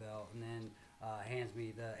real belt. And then hands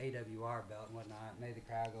me the AWR belt and whatnot. Made the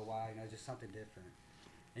crowd go wild, you know, just something different.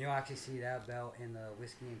 And you'll actually see that belt in the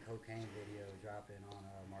Whiskey and Cocaine video dropping on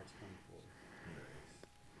March 24th.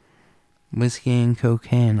 Whiskey and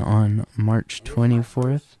Cocaine on March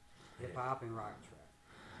 24th. Hip hop and rock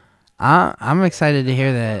track. I'm excited to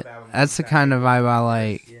hear that. That's the kind of vibe I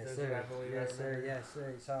like. Yes, sir. Yes,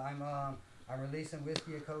 sir. So I'm releasing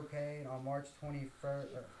Whiskey and Cocaine on March 24th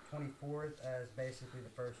as basically the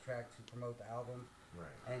first track to promote the album.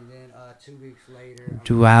 Right. And then 2 weeks later,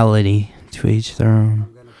 Duality, to each their own.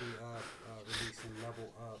 I'm gonna be releasing Level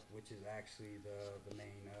Up, which is actually the main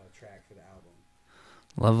track for the album.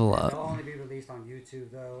 Level It'll up. only be released on YouTube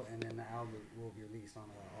though, and then the album will be released on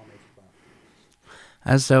all major platforms.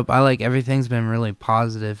 That's dope. I like everything's been really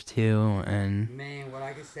positive too, and Man, what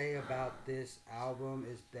I can say about this album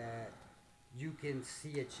is that you can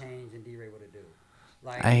see a change in D-Ray what it do.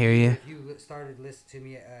 Like, I hear you. If you started listening to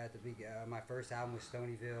me at the beginning, my first album was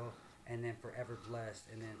Stonyville, and then Forever Blessed,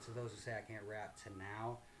 and then to those who say I can't rap to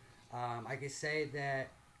now, I can say that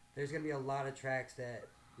there's gonna be a lot of tracks that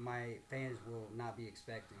my fans will not be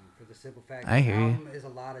expecting for the simple fact I that hear the you. album is a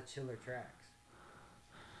lot of chiller tracks.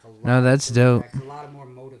 It's a lot No, of that's chiller dope. tracks, a lot of more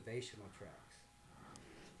motivational tracks.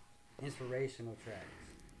 inspirational tracks.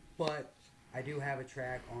 But I do have a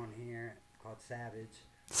track on here called Savage.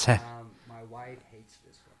 My wife hates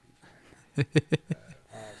this fucking track.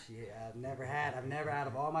 I've never out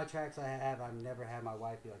of all my tracks I've never had my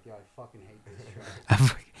wife be like, yo, I fucking hate this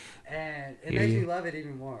track. And it makes me love it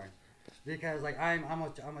even more. Because like I'm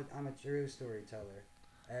a true storyteller.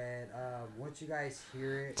 And once you guys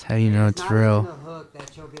hear it, that's how you know it's real. Not even the hook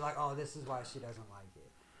that you'll be like, oh, this is why she doesn't like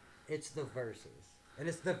it. It's the verses. And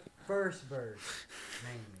it's the first verse,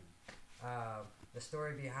 mainly. The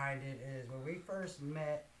story behind it is when we first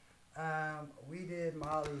met, we did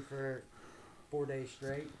Molly for 4 days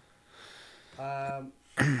straight. On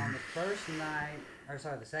the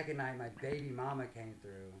second night, my baby mama came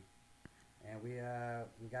through, and we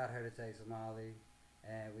got her to take some Molly,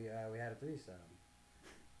 and we had a threesome.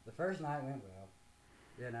 The first night went well,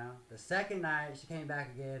 you know. The second night, she came back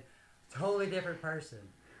again, totally different person.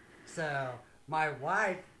 So my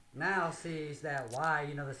wife now sees that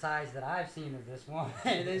the size that I've seen of this woman,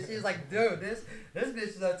 and she's like, dude, this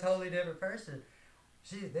bitch is a totally different person.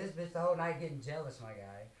 This bitch the whole night getting jealous, my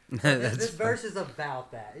guy. So this verse is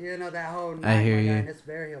about that, that whole night. I hear you. And it's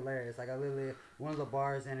very hilarious. Like I literally, one of the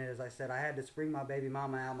bars in it is I said I had to spring my baby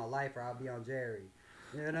mama out of my life or I'll be on Jerry.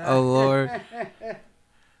 Oh Lord.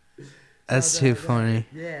 That's too funny.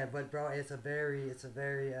 Yeah, but bro, it's ornery fucking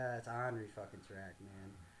track,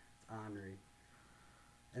 man. It's ornery.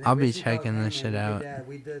 I'll be checking this shit out.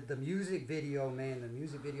 We did the music video, man. The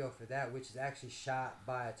music video for that, which is actually shot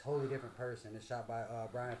by a totally different person. It's shot by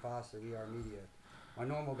Brian Foster, We Are Media. My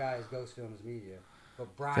normal guy is Ghost Films Media.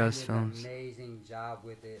 But Brian did an amazing job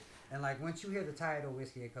with it. And like once you hear the title,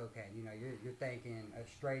 Whiskey and Cocaine, you're thinking a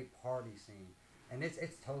straight party scene. And it's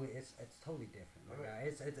totally different, my guy.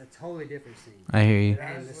 It's a totally different scene. I hear you.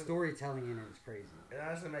 And the storytelling in it is crazy. It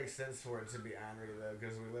honestly makes sense for it to be ornery though,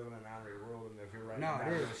 because we live in an ornery world, and if you're writing No, it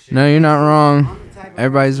about is. shit, No, you're not wrong.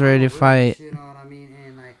 Everybody's ready to fight. You know what I mean?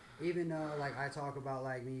 And like, even though like I talk about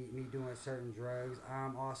like me doing certain drugs,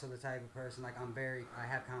 I'm also the type of person like I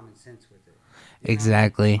have common sense with it.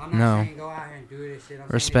 Exactly. I'm not saying go out here and do this shit. I'm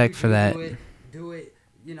Respect for that. Do it.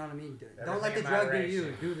 You know what I mean? Don't let the drug do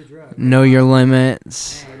you. Do the drug. Know your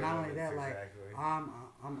limits. And not only that, like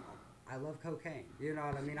I love cocaine. You know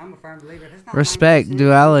what I mean? I'm a firm believer. If it's not Respect, 90%,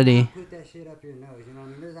 duality. put that shit up your nose. You know what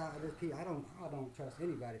I mean? There's people. I don't trust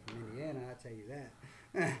anybody from Indiana. I tell you that.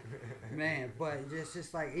 Man, but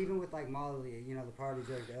just like even with like Molly, the party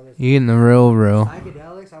drugs, the LSD, You getting the real.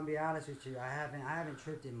 psychedelics. I'll be honest with you. I haven't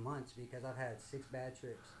tripped in months because I've had 6 bad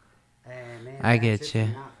trips. And man, I bad get trips you. are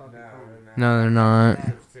not fucking fun. No, they're not.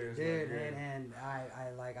 Dude, and I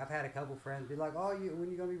like I've had a couple friends be like, oh, when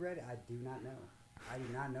you gonna be ready? I do not know. I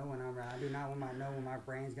do not know when I'm ready. I do not know when my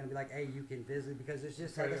brain's gonna be like, hey, you can visit, because it's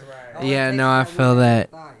just like Yeah, no, I feel that.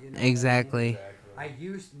 Exactly. I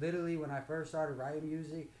used literally when I first started writing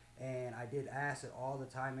music and I did acid all the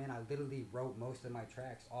time, man. I literally wrote most of my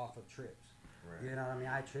tracks off of trips. Right. You know what I mean?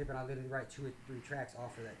 I trip and I literally write 2 or 3 tracks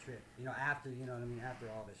off of that trip. After after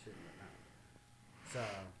all this shit and whatnot. So,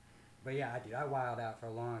 but yeah, I wild out for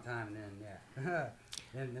a long time, and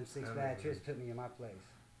then them 6 bad trips put me in my place.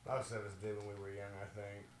 Most of us did when we were young, I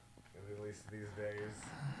think. At least these days.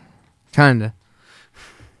 Kinda.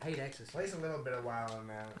 I hate ecstasy. At least a little bit of wild on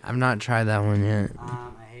that. I've not tried that one yet.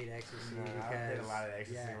 I hate ecstasy because I did a lot of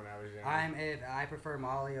ecstasy when I was young. I prefer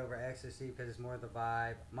Molly over ecstasy because it's more the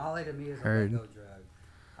vibe. Molly to me is a Heard. let-go drug.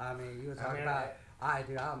 I mean, you were talking about. I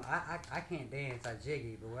can't dance. I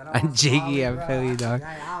jiggy, but when I'm on jiggy, Molly, I bro, feel you, dog.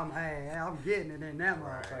 I'm getting it in that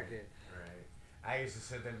motherfucker. Right. I used to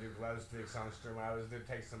sit there and do glow sticks on string. When I was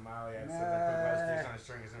take some Molly, I'd sit there and put glow sticks on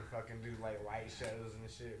strings and fucking do like light shows and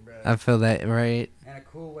shit, bro. I feel that, right? And a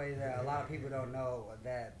cool way that a lot of people don't know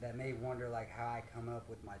that may wonder like how I come up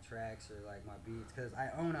with my tracks or like my beats, because I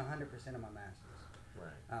own 100% of my masters. Right.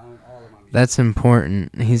 I own all of my music. That's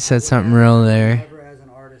important. He said something real there. Never as an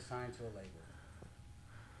artist signed to a label.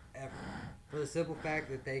 Ever. For the simple fact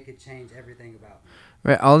that they could change everything about me.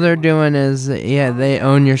 Right, all they're doing is, they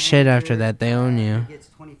own your shit after that. They own you. It gets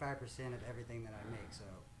 25% of everything that I make, so.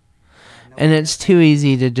 And it's too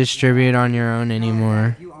easy to distribute on your own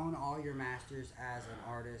anymore. If you own all your masters as an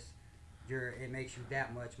artist, it makes you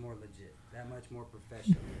that much more legit, that much more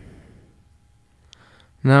professional.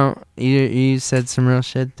 No, you said some real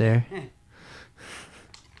shit there.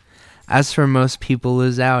 As for most people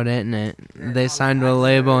lose out, isn't it? They sign to a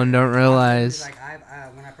label and don't realize. Like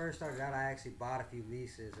when I first started out, I actually bought a few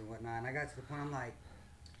leases and whatnot, and I got to the point I'm like,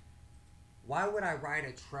 why would I write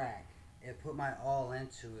a track and put my all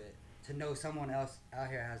into it to know someone else out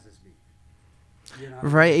here has this beat?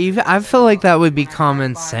 Right, I feel like that would be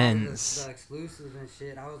common sense. The exclusives and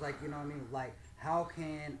shit, I was like, you know what I mean? Like, how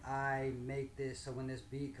can I make this so when this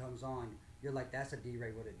beat comes on, you're like, that's a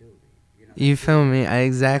D-Ray what it do beat. You know, You that's feel it. me? You know what I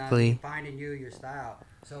Exactly. mean? Finding your style.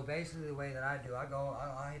 So basically, the way that I do,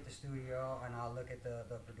 I hit the studio and I'll look at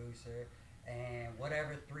the producer and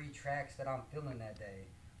whatever 3 tracks that I'm feeling that day,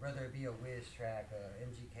 whether it be a Wiz track, a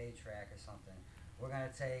MGK track, or something. We're gonna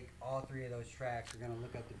take all 3 of those tracks. We're gonna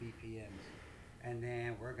look up the BPMs, and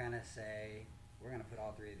then we're gonna say we're gonna put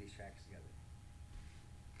all 3 of these tracks together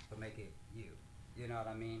to make it you. You know what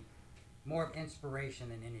I mean? More of inspiration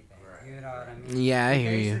than anything. Right. You know what I mean? Yeah, I We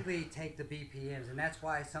hear you. basically take the BPMs, and that's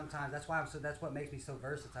why sometimes that's what makes me so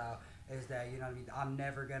versatile is that, you know what I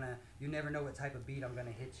mean, you never know what type of beat I'm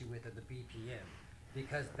gonna hit you with at the BPM,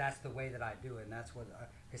 because that's the way that I do it, and that's what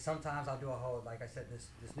because sometimes I'll do a whole, like I said, this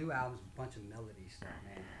new album's a bunch of melody stuff,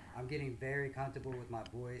 man. I'm getting very comfortable with my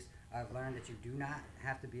voice. I've learned that you do not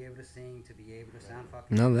have to be able to sing to be able to sound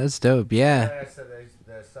fucking No, good. that's dope. Yeah. So they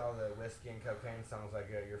saw the Whiskey and Cocaine songs like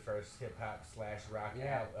your first hip hop / rock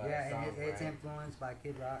Yeah, song, and it's right? influenced by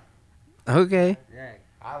Kid Rock. Okay. Yeah,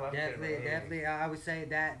 I love definitely. I would say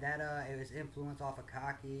that it was influenced off of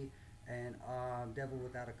Cocky and Devil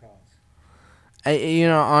Without a Cause. You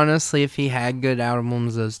know, honestly, if he had good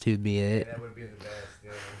albums, those two would be Yeah, it. that would be the best.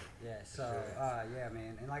 Yeah. Yeah, so Sure. yeah,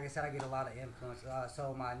 man, and like I said, I get a lot of influence.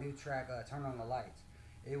 So my new track, "Turn on the Lights,"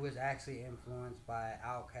 it was actually influenced by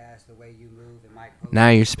Outkast, "The Way You Move," and Mike. Now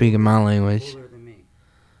you're speaking my language. Cooler than me.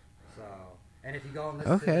 So, and if you go and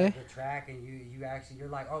listen Okay. to the track, and you're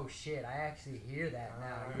like, oh shit, I actually hear that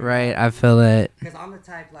now. Right, I feel it. Because I'm the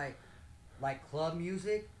type like club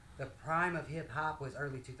music. The prime of hip hop was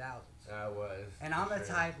early 2000s. I was. And I'm the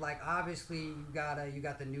sure. type, like, obviously you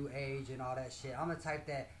got the new age and all that shit. I'm the type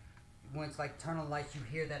that once like Turn on the Lights, you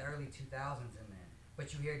hear that early 2000s in there,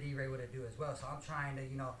 but you hear D-Ray what it do as well. So I'm trying to,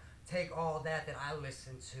 take all that I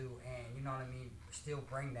listen to and, you know what I mean, still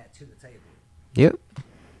bring that to the table. Yep.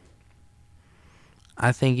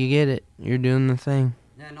 I think you get it. You're doing the thing.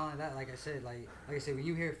 Yeah, and only that, like I said, when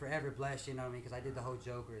you hear Forever Blessed, you know what I mean, because I did the whole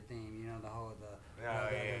Joker theme, the whole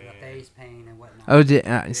the face paint and whatnot. Oh,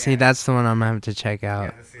 see, that's the one I'm gonna have to check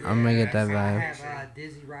out. Yeah, I'm gonna get that I vibe. have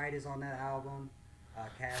Dizzy Wright is on that album.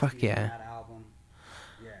 Cassidy Fuck is yeah. on that album.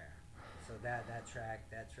 Yeah. So that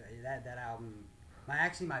album.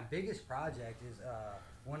 My biggest project is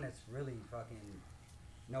one that's really fucking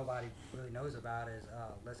nobody really knows about is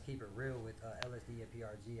Let's Keep It Real with LSD and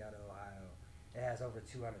PRG out of Ohio. It has over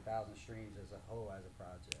 200,000 streams as a whole as a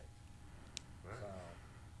project. Right. So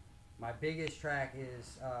my biggest track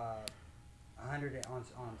is 100 on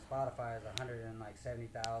Spotify is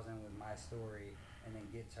 170,000 with My Story, and then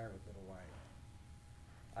Get Turned with Little White.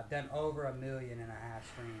 I've done over 1.5 million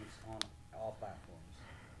streams on all platforms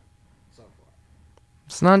so far.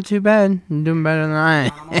 It's not too bad. You're doing better than I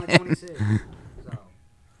I'm only 26, so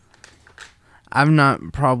I've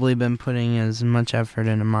not probably been putting as much effort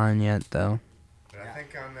into mine yet, though. But I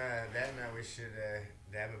think on that note, we should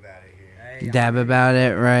dab about it here. hey, Dab about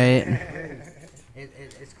it, right?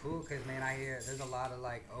 It's cool because, man, I hear there's a lot of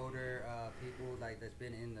like older people like that's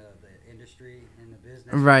been in the industry, in the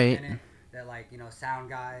business for a Right. minute, that like sound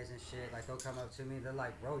guys and shit, like they'll come up to me, they're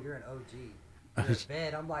like, bro, you're an OG, you're a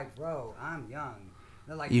vet. I'm like, bro, I'm young.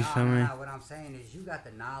 They're like, You nah, feel me? nah, what I'm saying is you got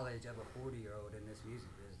the knowledge of a 40-year-old in this music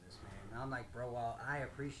business, man. And I'm like, bro, well, I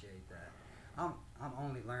appreciate that. I'm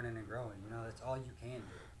only learning and growing, that's all you can do.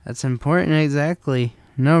 That's important, exactly.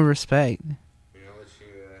 No respect. You know, let you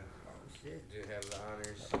Oh shit. do have the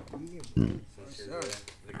honors Yeah, bro. since you're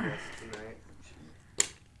the guest tonight.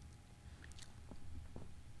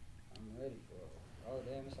 I'm ready for it. Oh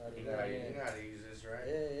damn, it's already You know how to use this, right?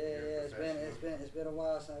 Yeah. You're a It's been a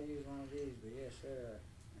while since I used one of these, but yes, sir.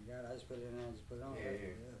 I just put it in there and just put it on. Yeah.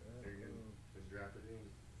 There There you go. Just drop it in.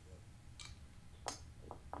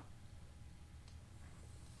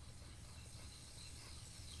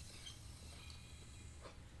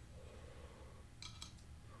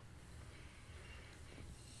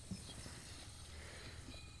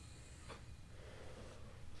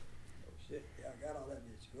 Oh shit, yeah, I got all that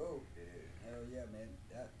bitch. Go. Yeah. Hell yeah, man.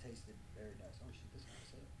 That tasted very nice. Oh shit, this is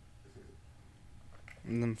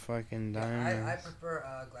it. Them fucking I diamonds. prefer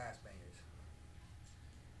glass bangers.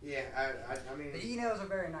 Yeah, I mean, The e-nails are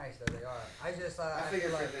very nice though. They are. I just I I figure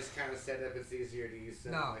feel for like this kind of setup, it's easier to use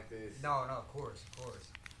something No. like this. no, of course.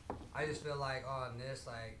 I just feel like on this,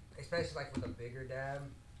 like, especially like with a bigger dab,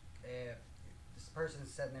 if this person's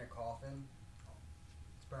sitting there coughing,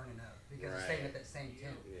 it's burning up because it's staying at that same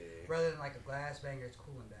temp. Yeah. Rather than like a glass banger, it's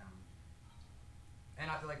cooling down. And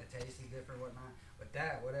I feel like the taste is different, whatnot. But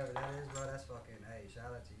that, whatever that is, bro, that's fucking. Hey, shout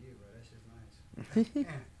out to you, bro. That shit's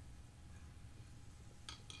nice.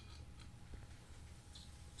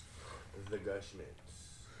 The Gushments.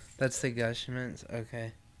 That's the Gushments?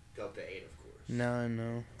 Okay. Go up to 8, of course. No,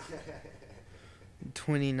 no.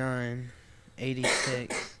 29,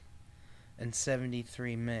 86, and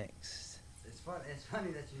 73 mixed. It's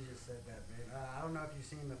funny that you just said that, man. I don't know if you've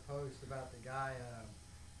seen the post about the guy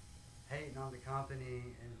hating on the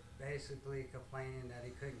company and basically complaining that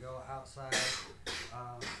he couldn't go outside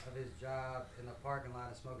of his job in the parking lot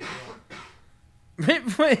and smoke a joint.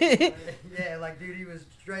 Yeah, like, dude, he was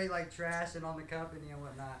straight, like, trashing on the company and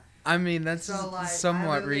whatnot. I mean, that's So, like,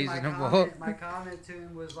 somewhat reasonable. My comment to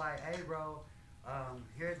him was like, hey, bro,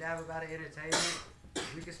 here at Dab About It Entertainment,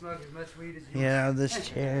 you can smoke as much weed as you Yeah, want. this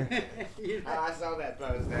chair. You know? I saw that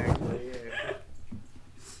post, actually, yeah.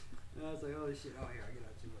 And I was like, holy shit, oh, here, I get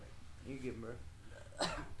out too late. You get, bro.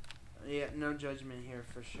 Yeah, no judgment here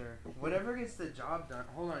for sure. Whatever gets the job done.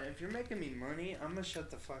 Hold on, if you're making me money, I'm gonna shut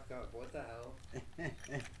the fuck up. What the hell? This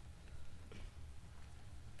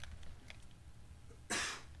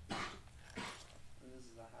is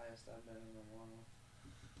the highest I've been in a while.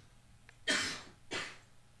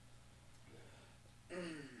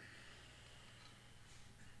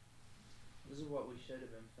 This is what we should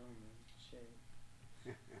have been filming. Shit.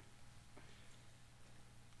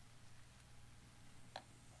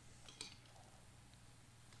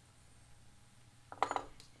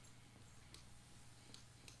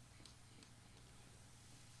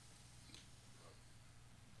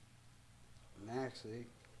 And actually,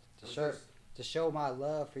 to show my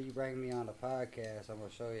love for you bringing me on the podcast, I'm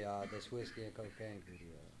gonna show y'all this whiskey and cocaine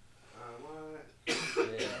video. What?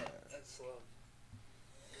 Yeah. That's love.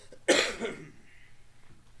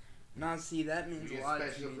 Nah, see, that means You a get lot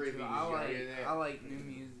to special me previews, too. y'all hear that? I like new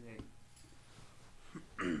music.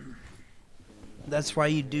 That's why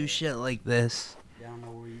you do shit like this. Yeah, I don't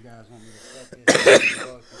know where you guys want me to set this. You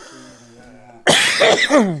both can see it and whatnot.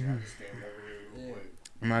 Stand over here real quick.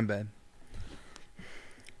 My bad.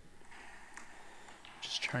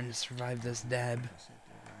 Just trying to survive this dab.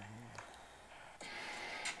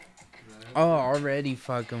 Oh, already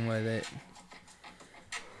fucking with it.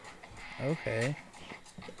 Okay.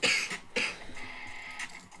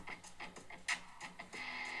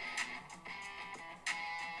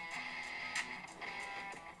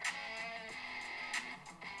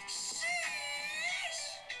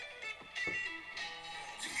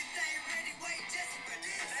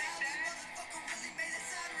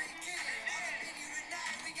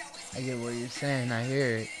 I get what you're saying. I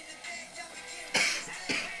hear it.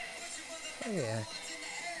 Oh, yeah.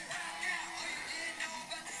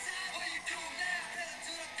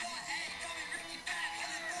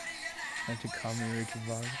 Have to call me Ricky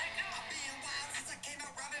Bobby.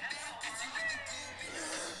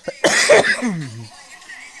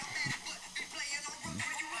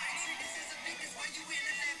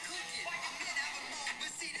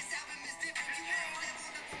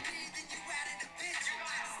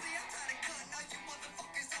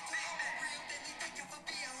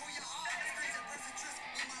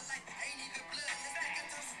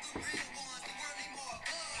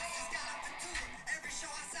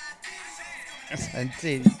 I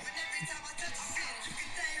did.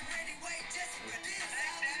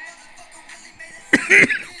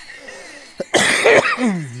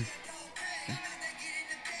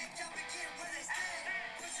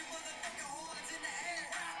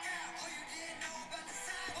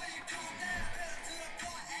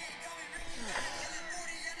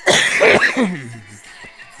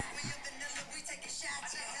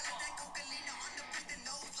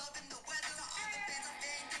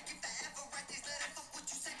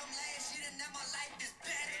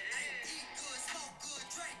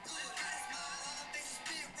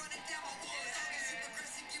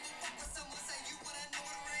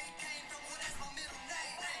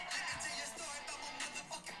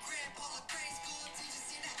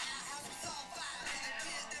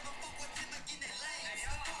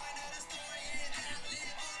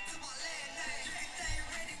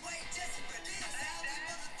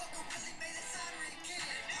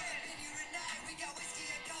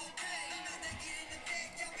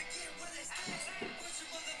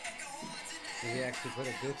 He actually put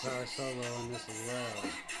a guitar solo on this as well.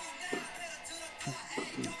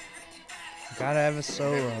 Gotta have a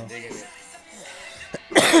solo.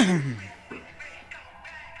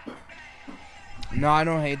 No, I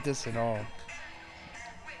don't hate this at all.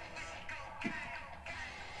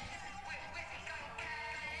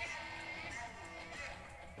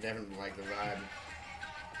 Definitely like the vibe.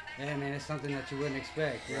 Yeah, man, it's something that you wouldn't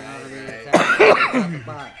expect. You know what I mean? Right. It's out the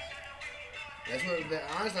box. That's what,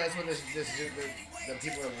 honestly, that's what this the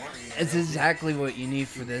people are wanting. It's exactly what you need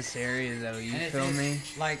for this area, though. You And feel me?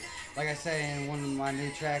 Like I say in one of my new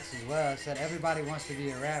tracks as well, I said everybody wants to be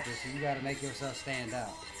a rapper, so you got to make yourself stand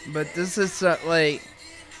out. But this is like,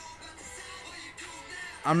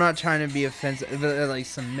 I'm not trying to be offensive, but like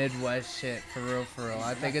some Midwest shit for real, for real.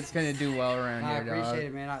 I think it's gonna do well around I here, dog. appreciate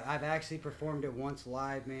it, man. I've actually performed it once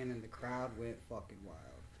live, man, and the crowd went fucking wild.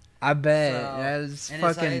 I bet. So, That's and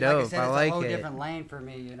fucking it's, dope. Like I, said, I it's like a whole it. different lane for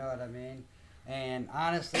me, you know what I mean? And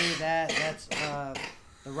honestly, that's the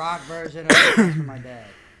rock version of it comes from my dad.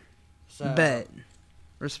 So, Bet.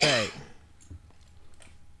 Respect.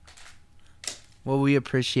 Well, we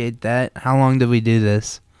appreciate that. How long did we do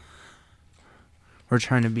this? We're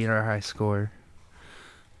trying to beat our high score.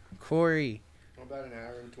 Corey. About an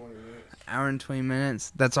hour and 20 minutes. Hour and 20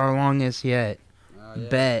 minutes. That's our longest yet. yeah.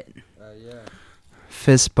 Bet. Yeah.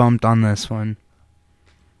 Fist bumped on this one.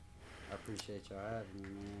 I appreciate y'all having me,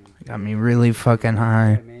 man. Got me really fucking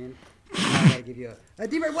high. Yeah, man. I gotta give you a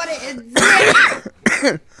deeper. What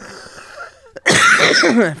is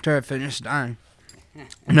After I finished dying.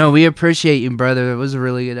 No, we appreciate you, brother. It was a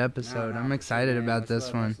really good episode. I'm excited about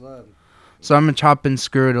this one. So I'm gonna chop and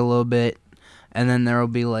screw it a little bit, and then there will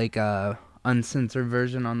be like a uncensored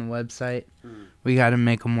version on the website. We got to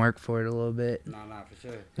make them work for it a little bit. No, for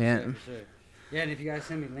sure. Yeah. For sure. Yeah, and if you guys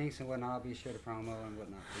send me links and whatnot, I'll be sure to promo and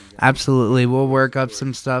whatnot for you guys. Absolutely, we'll work up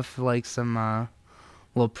some stuff like some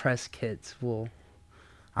little press kits.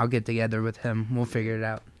 I'll get together with him. We'll figure it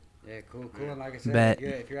out. Yeah, cool. And like I said, Bet.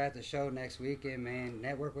 if you're at the show next weekend, man,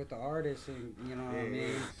 network with the artists and, you know what I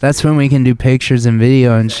mean? That's when we can do pictures and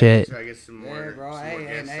video and shit. So I get some more, Yeah, bro. some Hey, more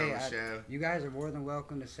and guests on the show. you guys are more than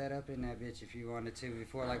welcome to set up in that bitch if you wanted to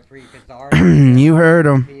before like because the artist. You heard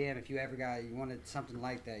him. PM, if you ever you wanted something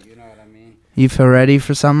like that, you know what I mean? You feel ready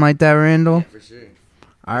for something like that, Randall? For sure.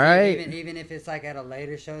 All right. Even if it's like at a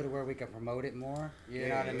later show to where we can promote it more, you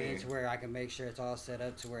know what I mean? To where I can make sure it's all set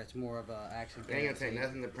up to where it's more of a action. It ain't gonna take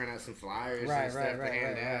nothing to print out some flyers Right. and stuff to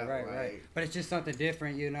hand out. But it's just something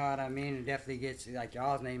different, you know what I mean? It definitely gets like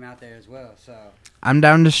y'all's name out there as well. So I'm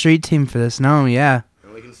down to street team for this. No, yeah.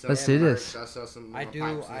 And we can sell Let's some do merch. this. I'll sell some I more do.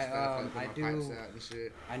 pipes and stuff. I'll put my I do. pipes out and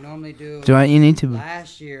shit. I normally do. Do what you need to.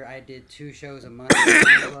 Last year I did 2 shows a month at the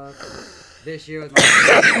Comedy Club. This year with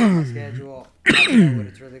my schedule, I don't know what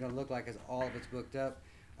it's really gonna look like because all of it's booked up.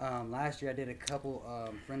 Last year I did a couple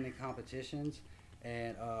friendly competitions,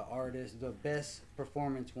 and artists, the best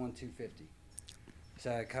performance won $250.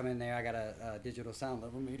 So I come in there, I got a digital sound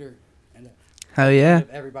level meter, and Hell yeah.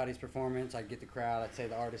 everybody's performance. I'd get the crowd, I'd say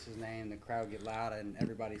the artist's name, the crowd get loud, and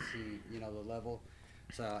everybody see the level.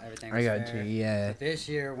 So everything was I got fair. you. Yeah. But this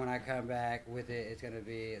year when I come back with it, it's gonna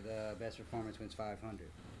be the best performance wins $500.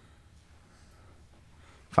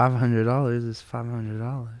 $500 is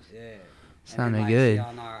 $500. Yeah. Sounded and then, good.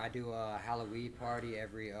 I do a Halloween party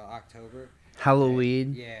every October.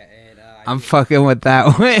 Halloween. Yeah, and I'm fucking with that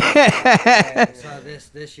one. yeah, so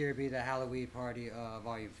this year be the Halloween party,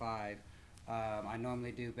 volume 5. I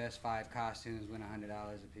normally do best 5 costumes, win $100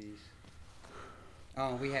 a piece.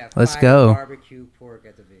 We have Let's 5 go. barbecue pork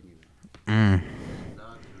at the venue. Mm.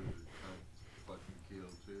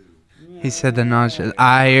 He said the nachos.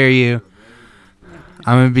 I hear you.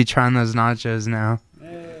 I'm gonna be trying those nachos now. Yeah.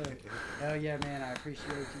 Hell yeah, man! I appreciate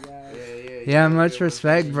you guys. Yeah, much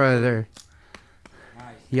respect, brother. Nice.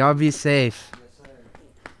 Y'all be safe. Yes, sir.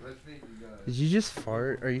 Let's meet you guys. Did you just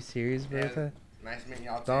fart? Are you serious, Yeah. Bertha? Nice meeting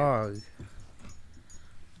y'all too. Dog.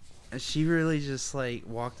 She really just like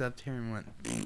walked up to her and went.